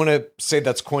mean, you want to say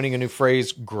that's coining a new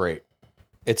phrase? Great.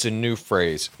 It's a new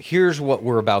phrase. Here's what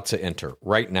we're about to enter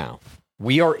right now.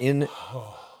 We are in...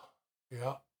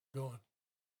 Yeah, go on.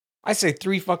 I say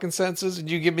 3 fucking sentences,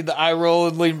 and you give me the eye roll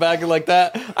and lean back and like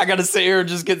that. I gotta sit here and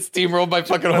just get steamrolled by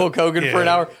fucking Hulk Hogan for an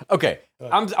hour. Okay,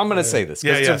 I'm gonna say this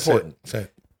because it's important. Say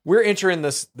it. We're entering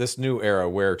this new era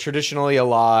where traditionally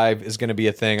alive is going to be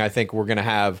a thing. I think we're going to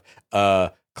have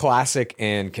classic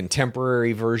and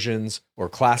contemporary versions, or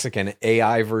classic and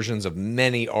AI versions of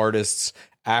many artists,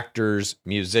 actors,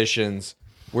 musicians.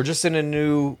 We're just in a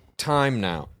new time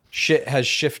now. Shit has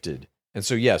shifted. And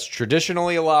so, yes,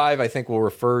 traditionally alive, I think will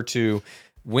refer to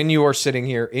when you are sitting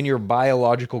here in your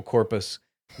biological corpus,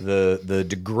 the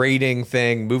degrading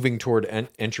thing, moving toward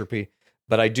entropy.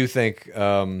 But I do think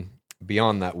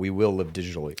beyond that, we will live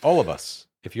digitally. All of us.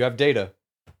 If you have data,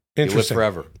 you live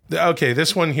forever. Okay,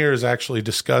 this one here is actually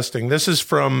disgusting. This is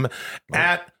from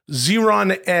at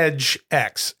Xeron Edge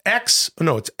X.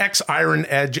 It's X Iron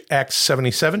Edge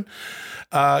X77.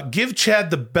 Give Chad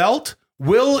the belt.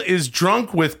 Will is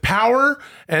drunk with power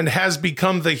and has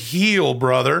become the heel,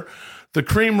 brother. The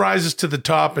cream rises to the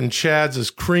top, and Chad's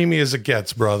as creamy as it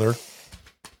gets, brother.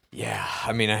 Yeah,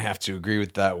 I mean, I have to agree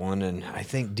with that one, and I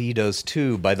think D does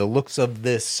too, by the looks of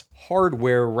this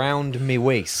hardware round me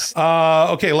waist.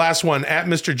 Okay, last one. At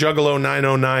Mr. Juggalo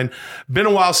 909. Been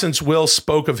a while since Will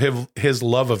spoke of his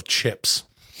love of chips.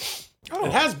 Oh.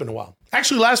 It has been a while.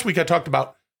 Actually, last week I talked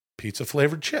about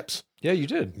pizza-flavored chips. Yeah, you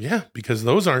did. Yeah, because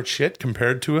those aren't shit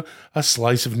compared to a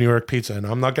slice of New York pizza. And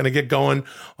I'm not going to get going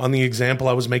on the example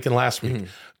I was making last week.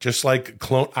 Just like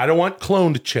I don't want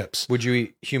cloned chips. Would you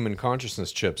eat human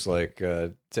consciousness chips like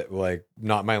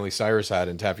not Miley Cyrus had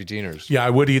in Taffy Teeners? Yeah, I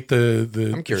would eat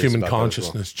the curious human about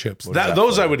consciousness chips. What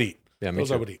Those I would eat. Yeah, me those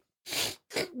too. I would eat.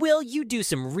 Will, you do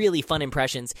some really fun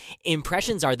impressions.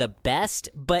 Impressions are the best,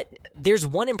 but there's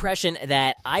one impression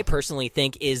that I personally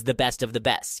think is the best of the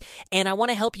best, and I want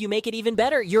to help you make it even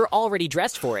better. You're already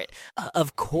dressed for it.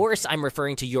 Of course, I'm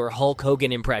referring to your Hulk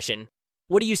Hogan impression.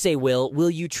 What do you say, Will? Will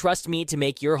you trust me to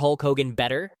make your Hulk Hogan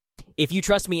better? If you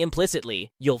trust me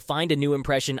implicitly, you'll find a new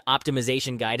impression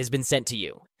optimization guide has been sent to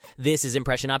you. This is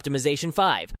Impression Optimization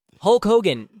 5. Hulk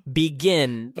Hogan,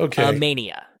 begin a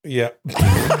mania. Yeah.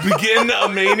 Begin a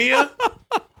mania?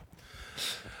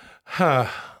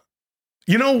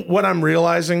 You know what I'm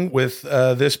realizing with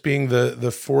this being the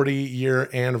 40-year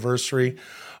anniversary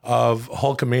of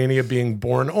Hulkamania being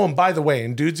born? Oh, and by the way,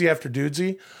 in Dudesy After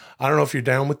Dudesy, I don't know if you're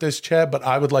down with this, Chad, but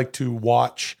I would like to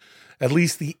watch at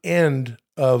least the end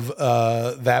of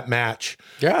that match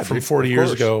from 40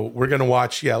 years ago. We're going to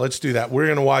watch, let's do that. We're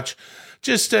going to watch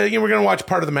we're going to watch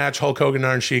part of the match, Hulk Hogan,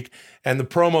 Iron Sheik, and the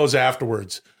promos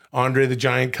afterwards. Andre the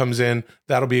Giant comes in.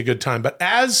 That'll be a good time. But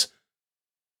as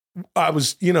I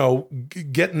was,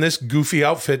 getting this goofy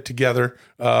outfit together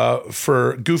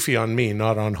for Goofy on me,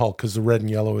 not on Hulk, because the red and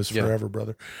yellow is forever,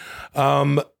 brother.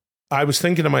 I was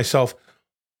thinking to myself,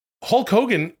 Hulk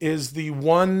Hogan is the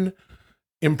one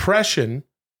impression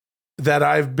that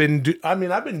I've been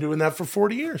doing that for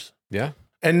 40 years. Yeah.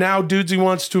 And now Dudesy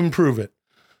wants to improve it.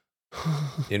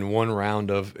 In one round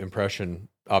of impression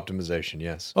optimization,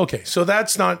 yes. Okay, so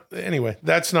that's not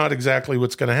exactly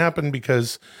what's going to happen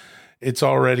because it's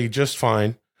already just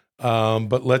fine.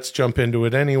 But let's jump into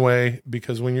it anyway,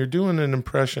 because when you're doing an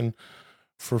impression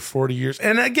for 40 years,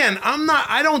 and again,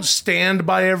 I don't stand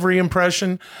by every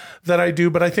impression that I do,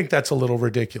 but I think that's a little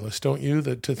ridiculous, don't you?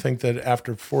 To think that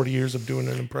after 40 years of doing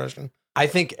an impression. I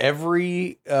think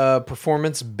every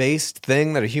performance-based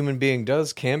thing that a human being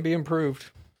does can be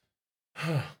improved.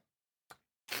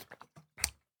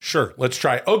 Sure, let's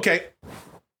try. Okay,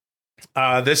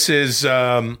 this is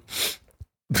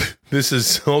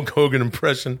Hulk Hogan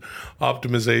impression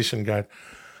optimization guide.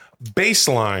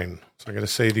 Baseline. So I got to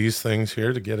say these things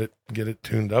here to get it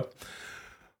tuned up.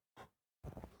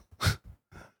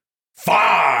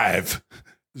 5,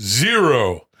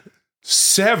 0,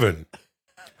 7.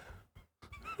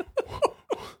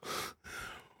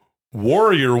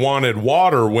 Warrior wanted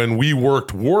water when we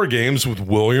worked War Games with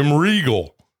William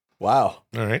Regal. Wow.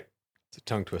 All right. It's a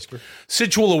tongue twister.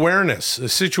 Situational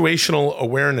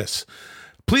awareness.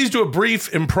 Please do a brief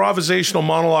improvisational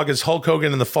monologue as Hulk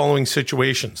Hogan in the following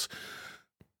situations.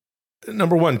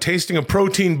 Number 1, tasting a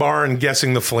protein bar and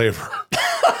guessing the flavor.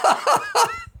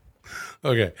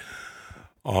 Okay.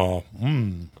 Hold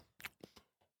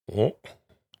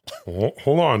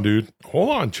on, dude. Hold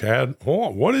on, Chad. Hold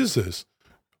on. What is this?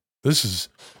 This is,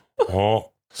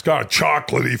 it's got a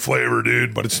chocolatey flavor,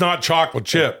 dude, but it's not chocolate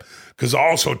chip because it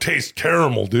also tastes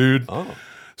caramel, dude. Oh.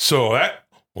 So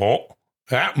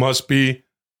that must be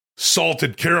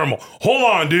salted caramel. Hold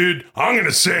on, dude. I'm going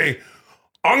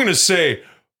to say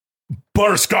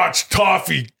butterscotch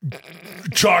toffee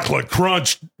chocolate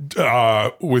crunch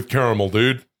with caramel,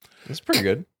 dude. That's pretty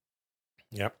good.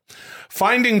 Yep.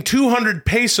 Finding 200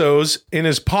 pesos in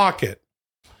his pocket.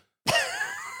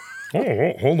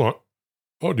 Oh, hold on.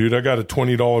 Oh, dude, I got a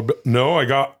 $20 bill. No, I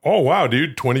got, oh, wow,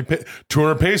 dude,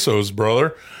 200 pesos,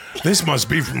 brother. This must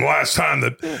be from the last time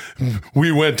that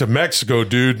we went to Mexico,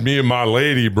 dude, me and my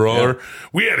lady, brother. Yeah.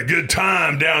 We had a good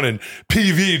time down in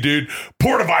PV, dude.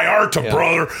 Puerto Vallarta,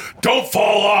 brother. Don't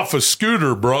fall off a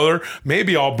scooter, brother.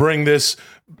 Maybe I'll bring this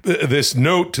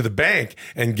note to the bank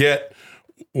and get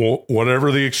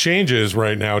whatever the exchange is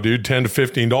right now, dude, $10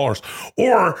 to $15.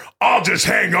 Or I'll just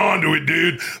hang on to it,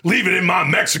 dude, leave it in my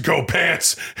Mexico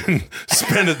pants and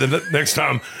spend it the next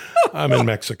time I'm in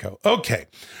Mexico. Okay.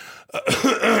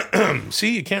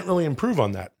 See, you can't really improve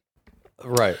on that.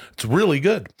 Right. It's really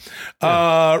good.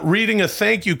 Yeah. Reading a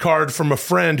thank you card from a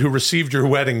friend who received your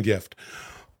wedding gift.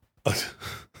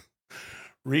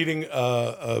 Reading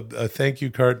a thank you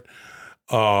card.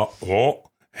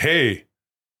 Hey,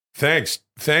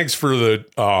 Thanks for the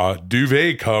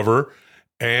duvet cover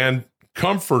and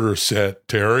comforter set,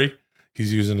 Terry.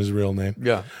 He's using his real name.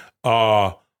 Yeah.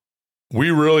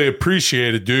 we really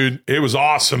appreciate it, dude. It was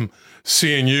awesome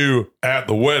seeing you at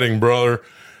the wedding, brother.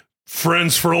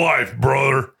 Friends for life,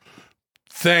 brother.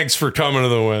 Thanks for coming to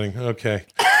the wedding. Okay.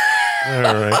 All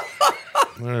right.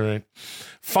 All right.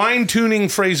 Fine-tuning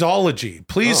phraseology.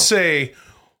 Please say,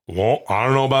 well, I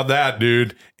don't know about that,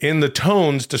 dude, in the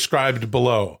tones described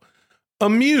below.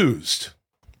 Amused.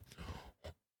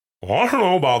 Well, I don't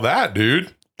know about that,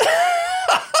 dude.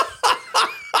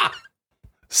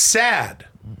 Sad.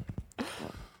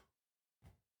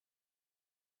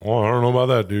 Well, I don't know about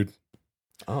that, dude.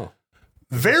 Oh.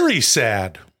 Very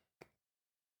sad.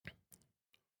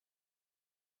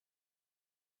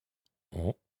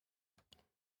 Oh.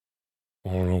 I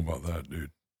don't know about that,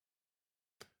 dude.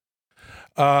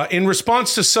 In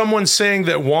response to someone saying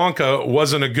that Wonka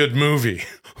wasn't a good movie.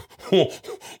 Well,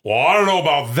 I don't know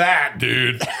about that,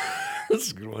 dude.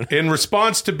 That's a good one. In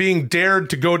response to being dared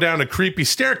to go down a creepy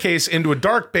staircase into a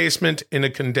dark basement in a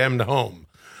condemned home.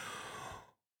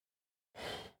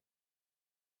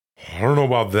 I don't know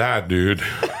about that, dude.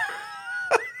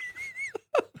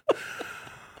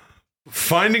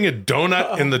 Finding a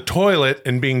donut in the toilet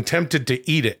and being tempted to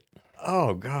eat it.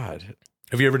 Oh, God.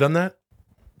 Have you ever done that?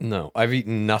 No, I've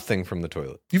eaten nothing from the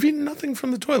toilet. You've eaten nothing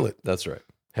from the toilet. That's right.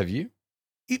 Have you?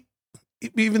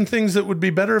 Even things that would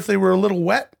be better if they were a little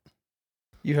wet.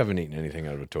 You haven't eaten anything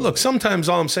out of a toilet. Look, sometimes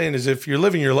all I'm saying is if you're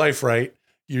living your life right,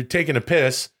 you're taking a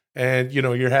piss and,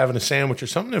 you're having a sandwich or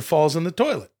something, it falls in the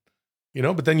toilet.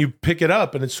 But then you pick it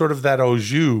up and it's sort of that au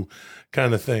jus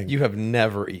kind of thing. You have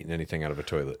never eaten anything out of a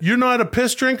toilet. You're not a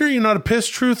piss drinker? You're not a piss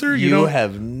truther? You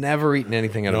have never eaten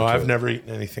anything out of a toilet? No, I've never eaten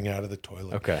anything out of the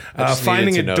toilet. Okay.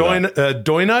 Finding a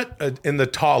donut in the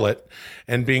toilet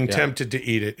and being tempted to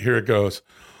eat it. Here it goes.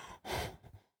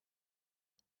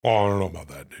 Oh, I don't know about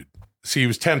that, dude. See, he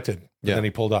was tempted, and then he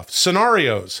pulled off.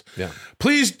 Scenarios. Yeah.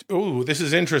 Please, this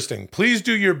is interesting. Please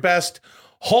do your best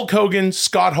Hulk Hogan,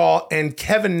 Scott Hall, and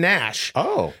Kevin Nash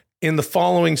in the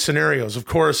following scenarios. Of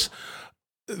course,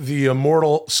 the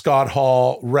immortal Scott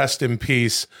Hall, rest in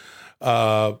peace,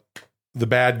 the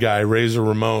bad guy, Razor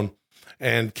Ramon,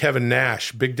 and Kevin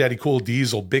Nash, Big Daddy Cool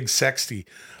Diesel, Big Sexty,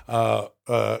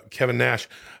 Kevin Nash.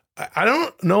 I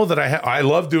don't know that I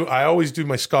always do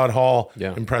my Scott Hall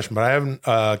impression, but I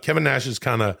haven't. Kevin Nash is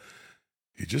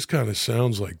he just kind of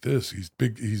sounds like this. He's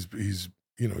big. He's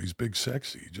big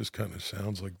sexy. He just kind of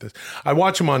sounds like this. I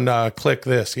watch him on Click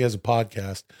This. He has a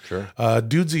podcast. Sure.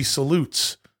 Dudesy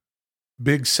salutes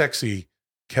big sexy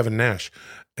Kevin Nash,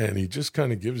 and he just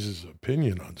kind of gives his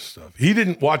opinion on stuff. He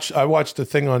didn't watch. I watched the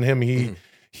thing on him. He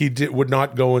would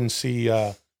not go and see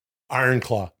Iron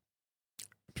Claw.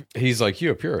 He's like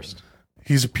you, a purist.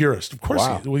 He's a purist, of course.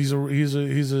 Wow. He's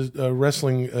a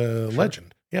wrestling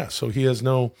legend. Yeah, so he has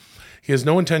no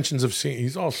intentions of seeing.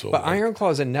 He's also. But Iron Claw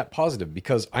is a net positive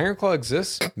because Iron Claw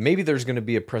exists. Maybe there's going to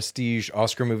be a prestige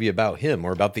Oscar movie about him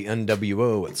or about the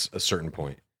NWO at a certain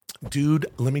point. Dude,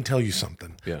 let me tell you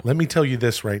something. Yeah. Let me tell you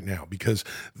this right now because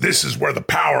this is where the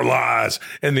power lies,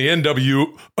 and the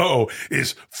NWO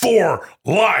is for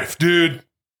life, dude.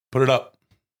 Put it up.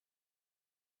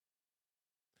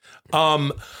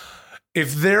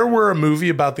 If there were a movie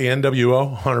about the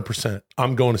NWO, 100%,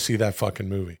 I'm going to see that fucking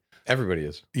movie. Everybody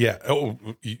is. Yeah. Oh,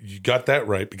 you got that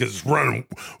right because it's running.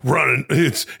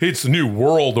 It's the new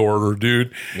world order,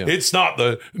 dude. Yeah. It's not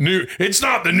the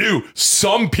new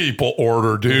some people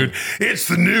order, dude. It's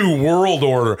the new world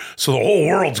order. So the whole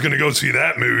world's going to go see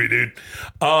that movie, dude.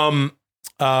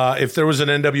 If there was an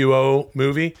NWO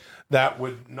movie, that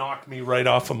would knock me right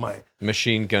off of my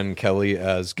Machine Gun Kelly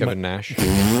as Kevin Nash.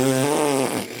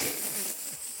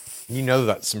 You know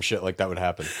that some shit like that would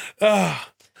happen.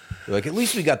 You're like, at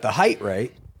least we got the height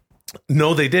right.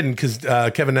 No, they didn't because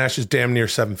Kevin Nash is damn near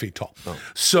 7 feet tall. Oh.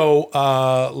 So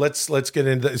let's get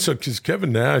into that. So because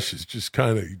Kevin Nash is just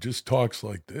he just talks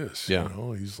like this. Yeah.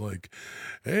 He's like,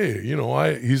 hey,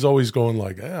 he's always going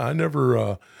like, hey, I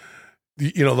never.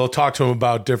 They'll talk to him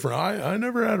about different. I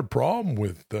never had a problem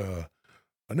with.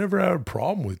 I never had a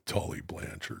problem with Tully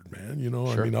Blanchard, man.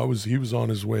 Sure. I mean, he was on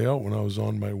his way out when I was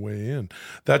on my way in.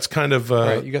 That's kind of all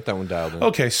right. You got that one dialed in.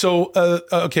 Okay, so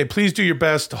please do your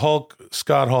best, Hulk,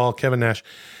 Scott Hall, Kevin Nash.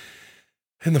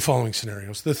 In the following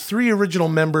scenarios, the three original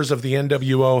members of the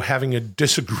NWO having a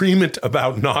disagreement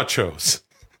about nachos.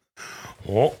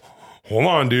 Well, hold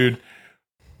on, dude.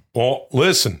 Well,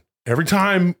 listen. Every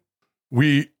time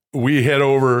we head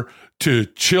over to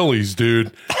Chili's,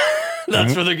 dude.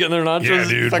 That's where they're getting their nachos. Yeah,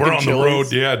 dude. We're on the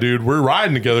road. Yeah, dude. We're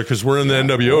riding together because we're in the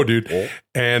NWO, dude.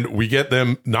 And we get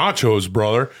them nachos,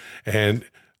 brother. And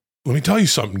let me tell you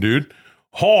something, dude.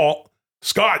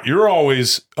 Scott, you're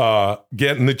always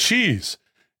getting the cheese.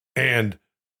 And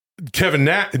Kevin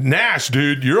Nash,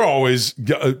 dude, you're always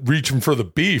reaching for the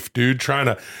beef, dude, trying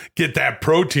to get that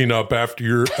protein up after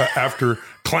you're after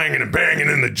clanging and banging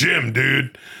in the gym,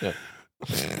 dude. Yeah.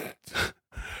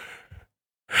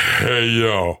 Hey,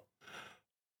 yo,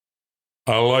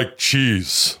 I like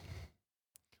cheese.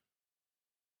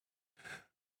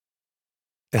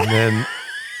 And then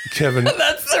Kevin,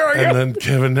 That's there. and then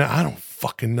Kevin, I don't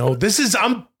fucking know.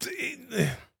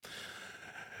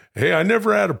 Hey, I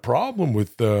never had a problem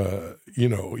with,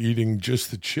 eating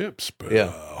just the chips. But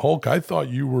Hulk, I thought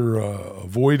you were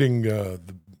avoiding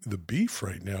the beef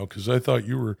right now because I thought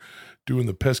you were doing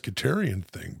the pescatarian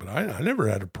thing. But I never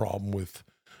had a problem with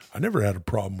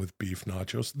beef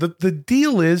nachos. The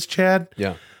deal is, Chad.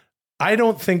 Yeah. I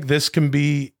don't think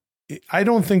that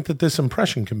this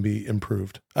impression can be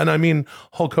improved, and I mean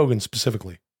Hulk Hogan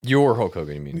specifically. Your Hulk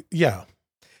Hogan, you mean? Yeah.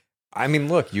 I mean,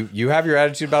 look, you have your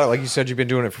attitude about it. Like you said, you've been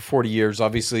doing it for 40 years.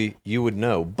 Obviously, you would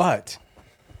know, but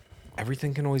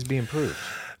everything can always be improved.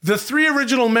 The 3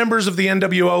 original members of the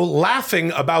NWO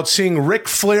laughing about seeing Ric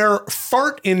Flair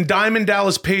fart in Diamond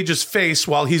Dallas Page's face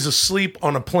while he's asleep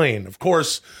on a plane. Of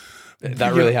course.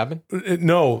 That really happened?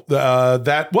 No,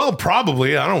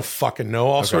 probably. I don't fucking know.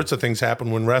 All sorts of things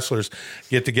happen when wrestlers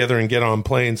get together and get on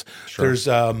planes. Sure. There's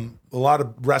a lot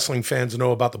of wrestling fans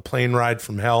know about the plane ride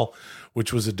from hell,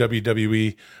 which was a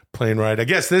WWE plane ride. I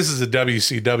guess this is a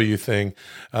WCW thing,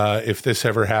 if this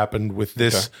ever happened with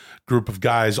this group of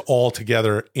guys all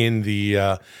together in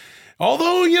the...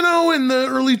 although, in the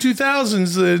early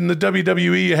 2000s, in the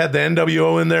WWE, you had the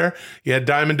NWO in there. You had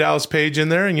Diamond Dallas Page in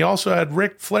there. And you also had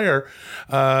Ric Flair.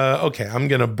 Okay, I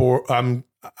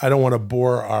don't want to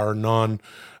bore our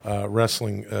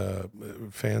non-wrestling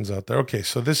fans out there. Okay,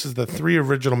 so this is the 3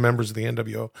 original members of the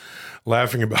NWO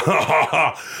laughing about,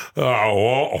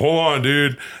 hold on,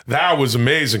 dude. That was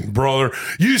amazing, brother.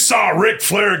 You saw Ric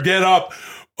Flair get up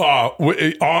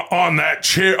on that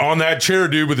chair,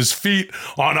 dude, with his feet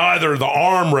on either the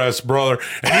armrest, brother,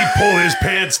 and he pulled his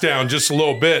pants down just a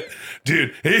little bit,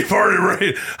 dude. He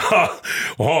farted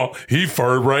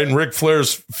right in Ric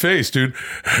Flair's face, dude.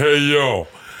 Hey, yo,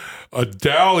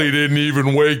 Dally didn't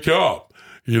even wake up.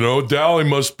 Dally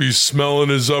must be smelling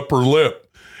his upper lip.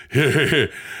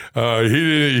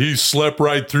 He slept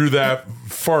right through that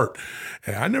fart.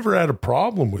 Hey, I never had a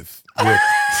problem with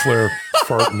Flair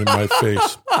farting in my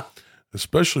face,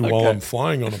 especially while I'm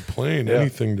flying on a plane.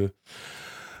 Anything to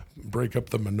break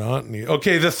up the monotony.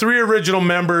 Okay, the 3 original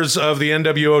members of the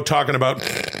NWO talking about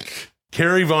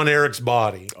Kerry Von Erich's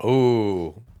body.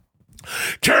 Oh.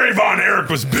 Kerry Von Erich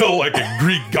was built like a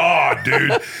Greek god,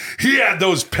 dude. He had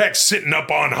those pecs sitting up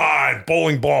on high,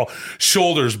 bowling ball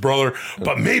shoulders, brother.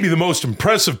 But maybe the most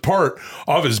impressive part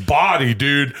of his body,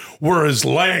 dude, were his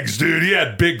legs, dude. He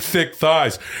had big, thick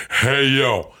thighs. Hey,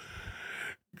 yo.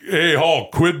 Hey,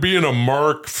 Hulk, quit being a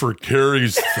mark for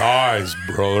Kerry's thighs,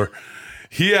 brother.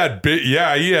 He had big,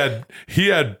 he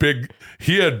had big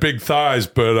thighs,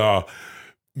 but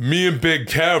me and Big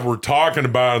Kev were talking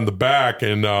about it in the back,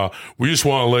 and we just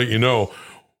want to let you know,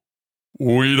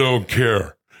 we don't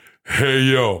care. Hey,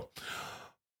 yo.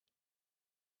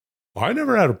 I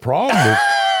never had a problem with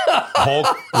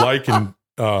Hulk liking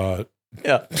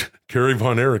Kerry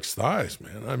Von Erich's thighs,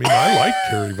 man. I mean, I like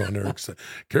Kerry Von Erich's thighs.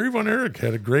 Kerry Von Erich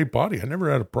had a great body. I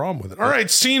never had a problem with it. All right,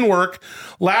 scene work.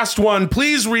 Last one.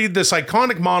 Please read this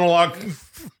iconic monologue.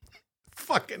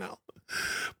 Fucking hell.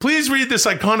 Please read this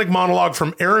iconic monologue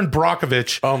from Aaron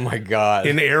Brockovich. Oh, my God.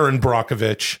 In Aaron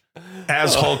Brockovich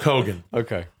as Hulk Hogan.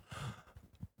 Okay.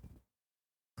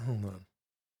 Hold on.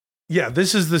 Yeah,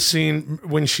 this is the scene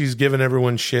when she's giving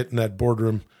everyone shit in that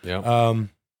boardroom. Yeah.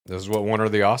 This is what won her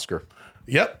the Oscar.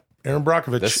 Yep. Aaron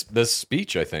Brockovich. This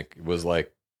speech, I think, was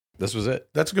like, this was it.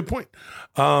 That's a good point.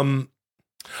 Okay.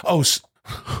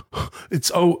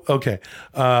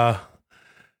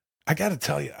 I got to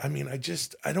tell you, I mean, I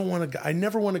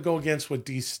never want to go against what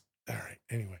DC. All right.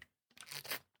 Anyway.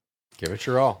 Give it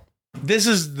your all. This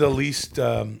is the least.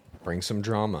 Bring some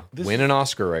drama. Win an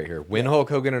Oscar right here. Win Hulk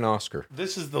Hogan an Oscar.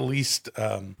 This is the least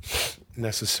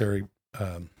necessary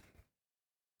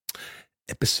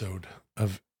episode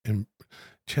of.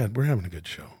 Chad, we're having a good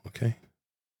show, okay?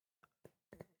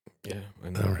 Yeah, I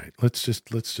know. All right, let's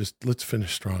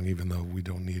finish strong, even though we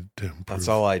don't need to improve. That's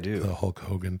all I do. The Hulk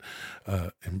Hogan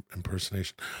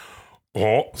impersonation.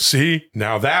 Oh, see,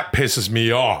 now that pisses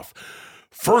me off.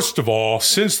 First of all,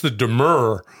 since the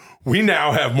demur, we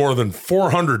now have more than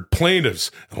 400 plaintiffs.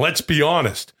 And let's be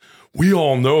honest, we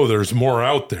all know there's more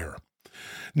out there.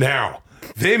 Now,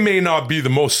 they may not be the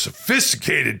most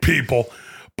sophisticated people,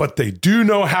 but they do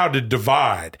know how to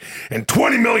divide. And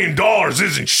 $20 million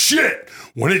isn't shit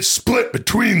when it's split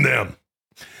between them.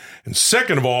 And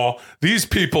second of all, these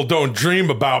people don't dream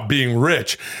about being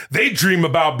rich. They dream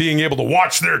about being able to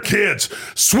watch their kids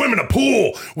swim in a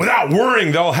pool without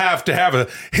worrying they'll have to have a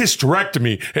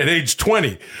hysterectomy at age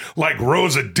 20, like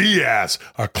Rosa Diaz,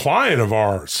 a client of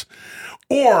ours.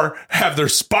 Or have their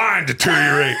spine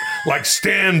deteriorate like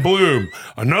Stan Bloom,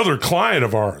 another client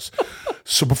of ours.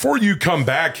 So before you come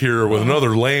back here with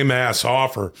another lame-ass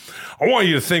offer, I want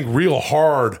you to think real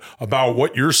hard about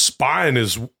what your spine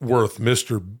is worth,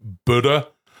 Mr. Buddha,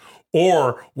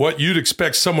 or what you'd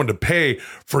expect someone to pay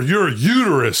for your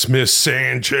uterus, Miss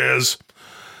Sanchez.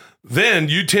 Then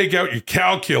you take out your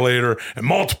calculator and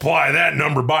multiply that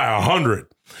number by 100.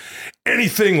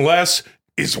 Anything less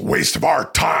is a waste of our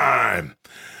time.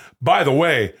 By the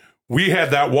way, we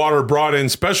had that water brought in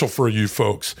special for you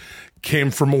folks. Came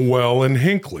from a well in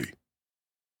Hinckley.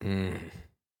 Dude,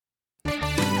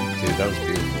 that was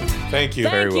beautiful. Thank you.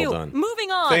 Thank Very you. well done.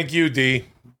 Moving on. Thank you, D,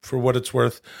 for what it's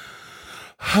worth.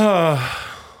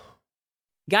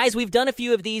 Guys, we've done a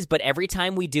few of these, but every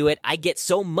time we do it, I get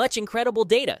so much incredible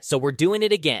data, so we're doing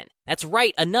it again. That's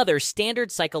right, another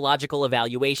standard psychological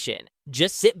evaluation.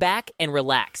 Just sit back and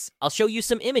relax. I'll show you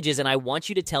some images, and I want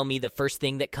you to tell me the first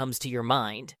thing that comes to your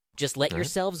mind. Just let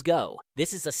yourselves go.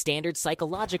 This is a standard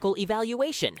psychological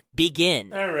evaluation.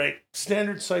 Begin. All right.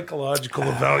 Standard psychological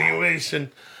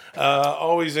evaluation.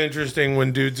 Always interesting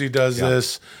when Dudesy does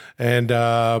this. And,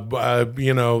 I'm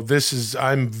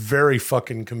very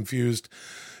fucking confused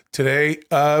today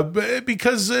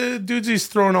because Dudesy's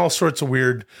throwing all sorts of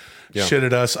weird shit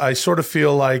at us. I sort of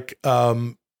feel like,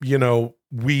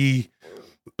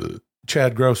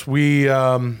 Chad Gross,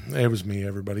 it was me,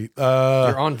 everybody.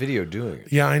 You're on video doing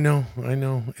it. Yeah, I know.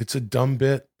 It's a dumb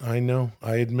bit. I know.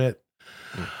 I admit.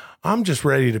 I'm just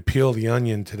ready to peel the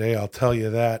onion today. I'll tell you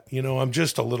that. I'm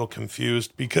just a little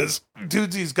confused because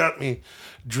Dudesy's got me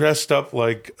dressed up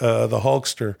like the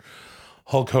Hulkster,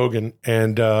 Hulk Hogan,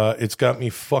 and it's got me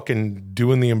fucking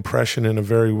doing the impression in a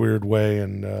very weird way.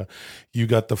 And you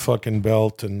got the fucking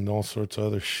belt and all sorts of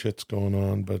other shits going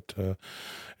on. But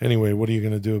anyway, what are you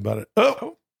going to do about it?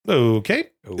 Oh, okay.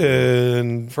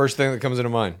 And First thing that comes into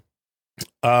mind.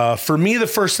 for me, the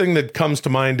first thing that comes to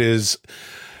mind is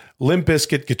Limp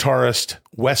Bizkit guitarist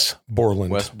Wes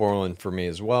Borland. Wes Borland for me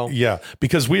as well. Yeah,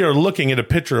 because we are looking at a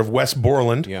picture of Wes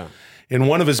Borland. Yeah. In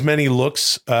one of his many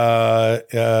looks,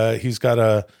 he's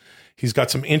got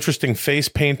some interesting face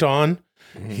paint on.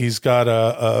 Mm-hmm. He's got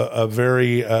a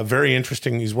very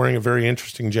interesting. He's wearing a very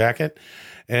interesting jacket,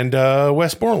 and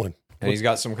Wes Borland. And he's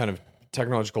got some kind of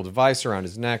technological device around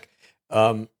his neck.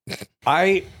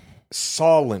 I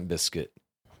saw Limp Bizkit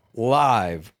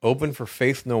live, open for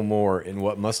Faith No More in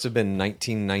what must have been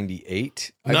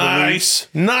 1998. Nice.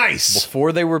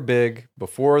 Before they were big,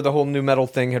 before the whole new metal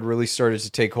thing had really started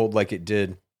to take hold like it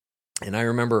did. And I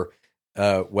remember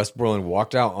Wes Borland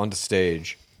walked out onto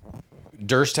stage.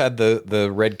 Durst had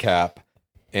the red cap,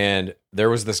 and there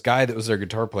was this guy that was their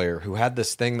guitar player who had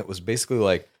this thing that was basically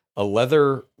like a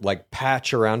leather like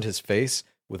patch around his face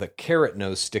with a carrot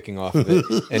nose sticking off of it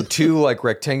and two like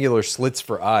rectangular slits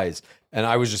for eyes. And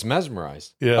I was just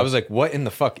mesmerized. Yeah. I was like, what in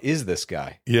the fuck is this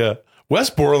guy? Yeah. Wes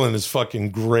Borland is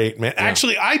fucking great, man. Yeah.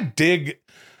 Actually, I dig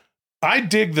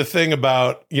the thing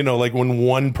about, like when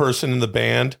one person in the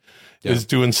band is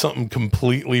doing something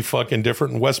completely fucking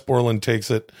different, and Wes Borland takes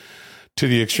it to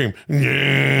the extreme.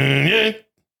 It's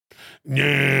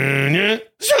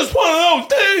just one of those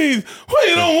days where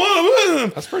you don't want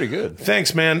to. That's pretty good.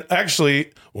 Thanks, man.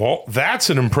 Actually, well, that's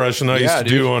an impression I used to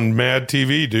do on Mad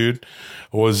TV, dude.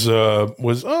 Was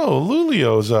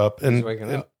Lulio's up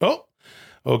and,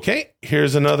 okay.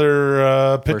 Here's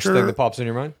another picture. First thing that pops in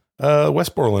your mind? Wes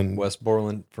Borland. Wes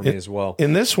Borland for me as well.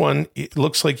 In this one, it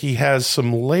looks like he has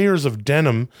some layers of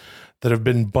denim that have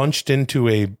been bunched into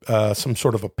a some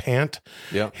sort of a pant.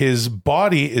 Yeah. His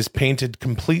body is painted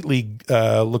completely,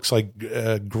 looks like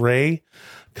gray,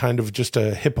 kind of just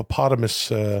a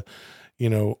hippopotamus,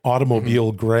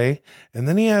 automobile gray. And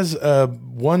then he has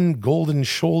one golden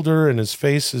shoulder, and his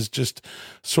face is just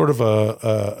sort of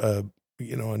a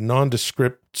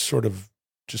nondescript sort of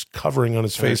just covering on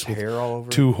his face with hair all over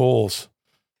two holes.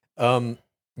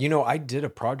 I did a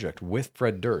project with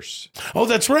Fred Durst. Oh,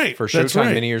 that's right. For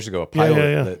Showtime many years ago, a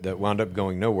pilot that wound up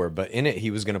going nowhere. But in it,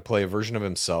 he was going to play a version of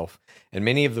himself. And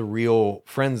many of the real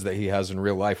friends that he has in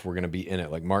real life were going to be in it.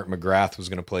 Like Mark McGrath was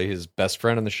going to play his best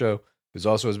friend on the show, who's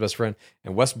also his best friend.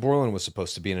 And Wes Borland was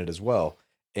supposed to be in it as well.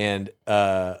 And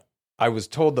I was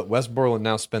told that Wes Borland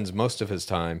now spends most of his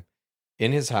time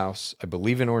in his house, I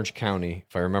believe in Orange County,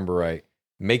 if I remember right,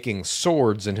 making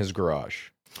swords in his garage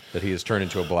that he has turned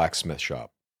into a blacksmith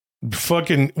shop.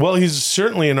 He's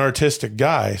certainly an artistic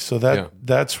guy, so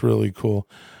that's really cool.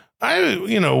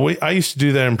 I used to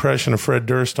do that impression of Fred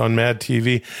Durst on Mad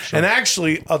TV. Sure. And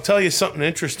actually, I'll tell you something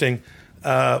interesting.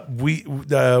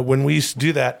 When we used to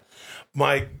do that,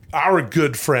 our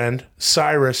good friend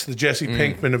Cyrus, the Jesse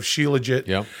Pinkman of She Legit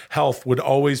Health, would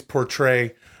always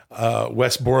portray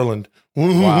Wes Borland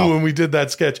when we did that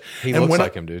sketch. He looks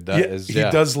like him, dude. He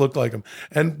does look like him.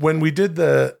 And when we did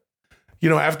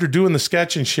after doing the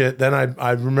sketch and shit, then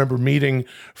I remember meeting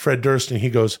Fred Durst, and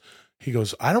he goes,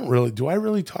 do I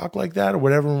really talk like that or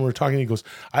whatever when we're talking? He goes,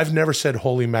 I've never said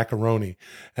holy macaroni.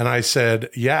 And I said,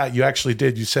 yeah, you actually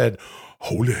did. You said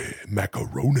holy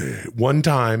macaroni one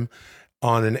time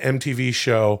on an MTV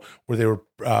show where they were,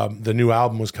 the new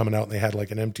album was coming out and they had like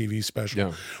an MTV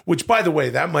special, which by the way,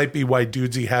 that might be why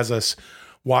Dudesy has us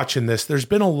watching this. There's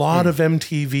been a lot of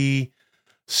MTV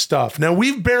stuff. Now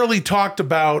we've barely talked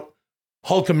about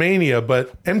Hulkamania,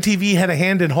 but MTV had a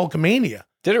hand in Hulkamania.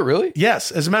 Did it really? Yes.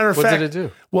 As a matter of fact. What did it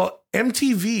do? Well,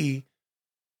 MTV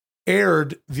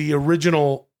aired the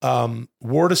original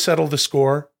War to Settle the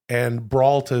Score and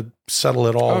Brawl to Settle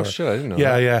It All. Oh, shit. I didn't know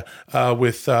that. Yeah.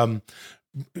 With Cyndi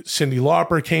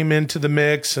Lauper came into the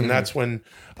mix, and that's when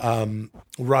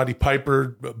Roddy Piper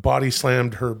body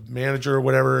slammed her manager or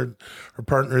whatever, her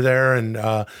partner there.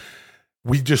 And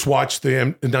we just watched the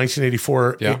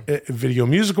 1984 Video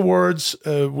Music Awards,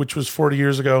 which was 40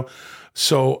 years ago.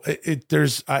 So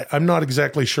I'm not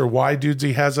exactly sure why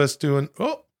Dudesy has us doing.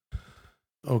 Oh,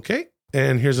 okay.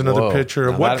 And here's another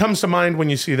picture. What comes to mind when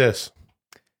you see this?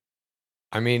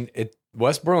 I mean,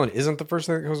 Wes Borland isn't the first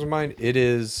thing that comes to mind. It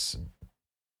is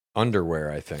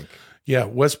underwear, I think. Yeah,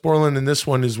 Wes Borland in this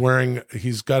one is wearing.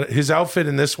 He's got his outfit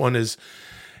in this one is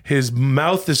his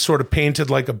mouth is sort of painted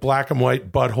like a black and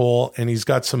white butthole, and he's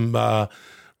got some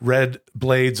red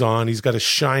blades on. He's got a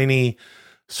shiny,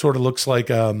 sort of looks like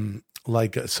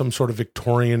some sort of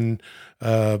Victorian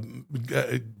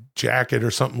jacket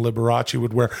or something Liberace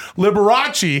would wear.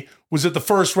 Liberace was at the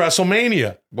first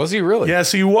WrestleMania. Was he really?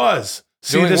 Yes, he was.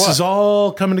 See, Doing this what? is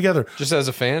all coming together. Just as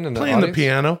a fan and playing the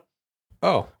piano.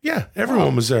 Oh, yeah,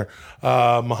 everyone was there.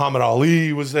 Muhammad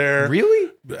Ali was there.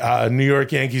 Really? New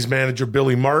York Yankees manager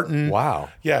Billy Martin. Wow.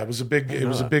 Yeah, it was a big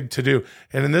to do.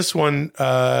 And in this one,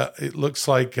 it looks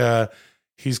like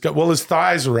he's got his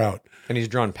thighs are out. And he's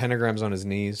drawn pentagrams on his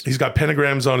knees. He's got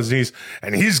pentagrams on his knees,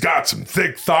 and he's got some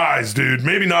thick thighs, dude.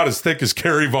 Maybe not as thick as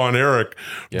Kerry Von Erich,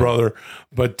 brother.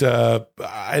 But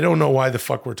I don't know why the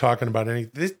fuck we're talking about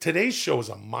today's show is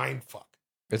a mind fuck.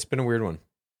 It's been a weird one.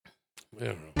 I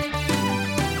don't know.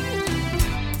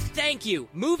 Thank you.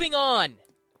 Moving on.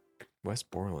 Wes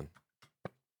Borland.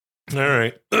 All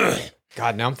right.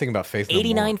 God, now I'm thinking about Faith No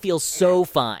 89 More. feels so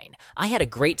fine. I had a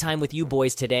great time with you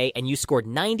boys today, and you scored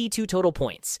 92 total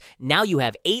points. Now you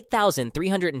have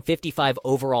 8,355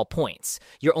 overall points.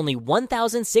 You're only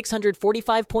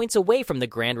 1,645 points away from the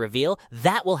grand reveal.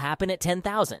 That will happen at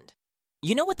 10,000.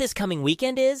 You know what this coming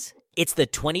weekend is? It's the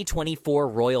 2024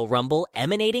 Royal Rumble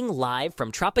emanating live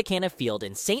from Tropicana Field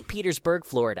in St. Petersburg,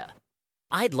 Florida.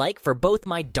 I'd like for both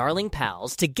my darling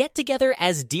pals to get together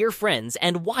as dear friends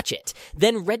and watch it,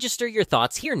 then register your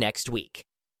thoughts here next week.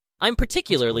 I'm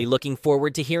particularly looking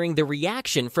forward to hearing the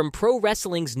reaction from pro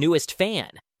wrestling's newest fan,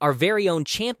 our very own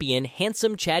champion,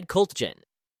 handsome Chad Kultgen.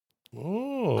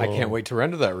 Oh. I can't wait to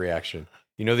render that reaction.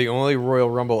 You know, the only Royal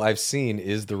Rumble I've seen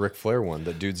is the Ric Flair one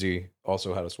that Dudesy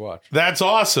also had us watch. That's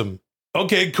awesome.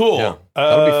 Okay, cool. Yeah,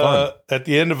 that'll be fun. At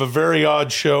the end of a very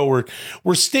odd show,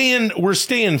 we're staying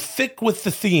thick with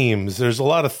the themes. There's a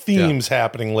lot of themes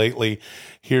happening lately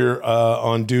here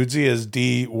on Dudesy as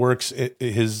D works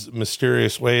his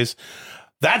mysterious ways.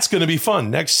 That's going to be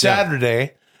fun next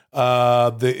Saturday.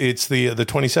 It's the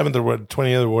 27th or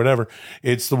 20th or whatever.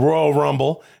 It's the Royal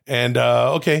Rumble, and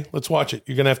okay, let's watch it.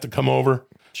 You're going to have to come over.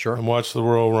 Sure. And watch the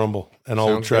Royal Rumble. And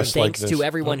I'll dress like this. Thanks to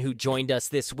everyone who joined us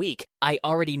this week. I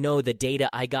already know the data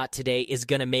I got today is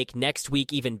going to make next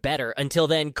week even better. Until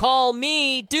then, call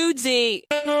me Dudesy.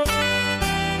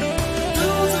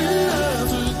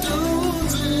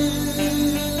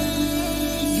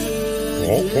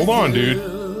 Hold on, dude.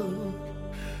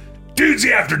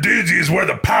 Dudesy after Dudesy is where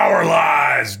the power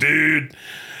lies, dude.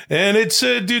 And it's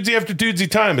Dudesy after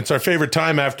Dudesy time. It's our favorite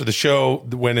time after the show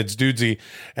when it's Dudesy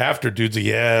after Dudesy.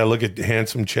 Yeah, look at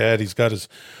handsome Chad. He's got his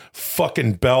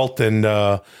fucking belt and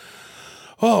oh,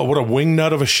 what a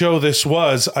wingnut of a show this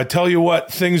was. I tell you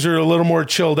what, things are a little more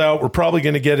chilled out. We're probably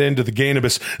going to get into the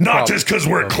Gainabus, not just because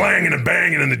we're clanging and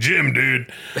banging in the gym,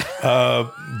 dude,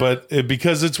 but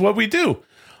because it's what we do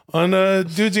on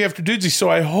Dudesy after Dudesy. So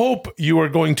I hope you are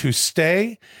going to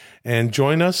stay and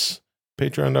join us.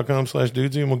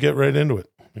 Patreon.com/Dudesy, and we'll get right into it.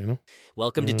 you know.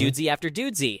 Welcome to Dudesy After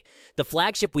Dudesy, the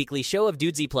flagship weekly show of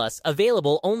Dudesy Plus,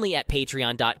 available only at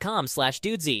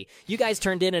patreon.com/Dudesy. You guys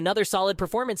turned in another solid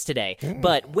performance today,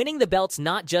 but winning the belt's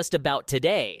not just about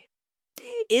today.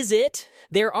 Is it?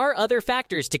 There are other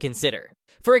factors to consider.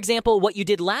 For example, what you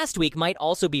did last week might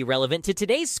also be relevant to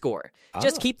today's score.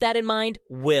 Just keep that in mind,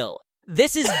 Will.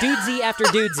 This is Dudesy After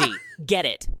Dudesy. Get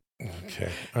it? Okay,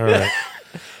 all right.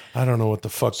 I don't know what the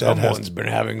fuck that has. Someone's been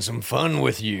having some fun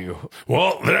with you.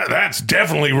 Well, that's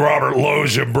definitely Robert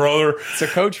Loggia, brother. It's a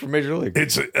coach for Major League.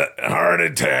 It's a heart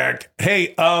attack.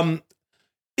 Hey,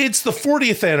 it's the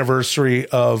 40th anniversary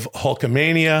of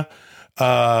Hulkamania.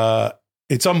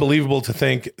 It's unbelievable to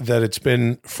think that it's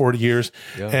been 40 years.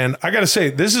 Yeah. And I got to say,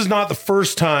 this is not the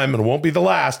first time, and it won't be the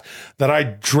last, that I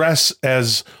dress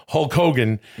as Hulk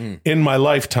Hogan in my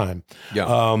lifetime.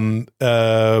 Yeah.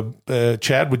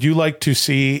 Chad, would you like to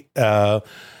see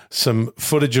some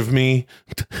footage of me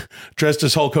dressed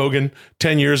as Hulk Hogan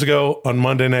 10 years ago on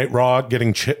Monday Night Raw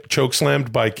getting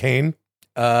chokeslammed by Kane?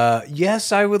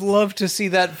 Yes, I would love to see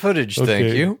that footage.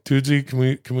 Thank you. Dudesy,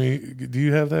 can we, do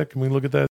you have that? Can we look at that?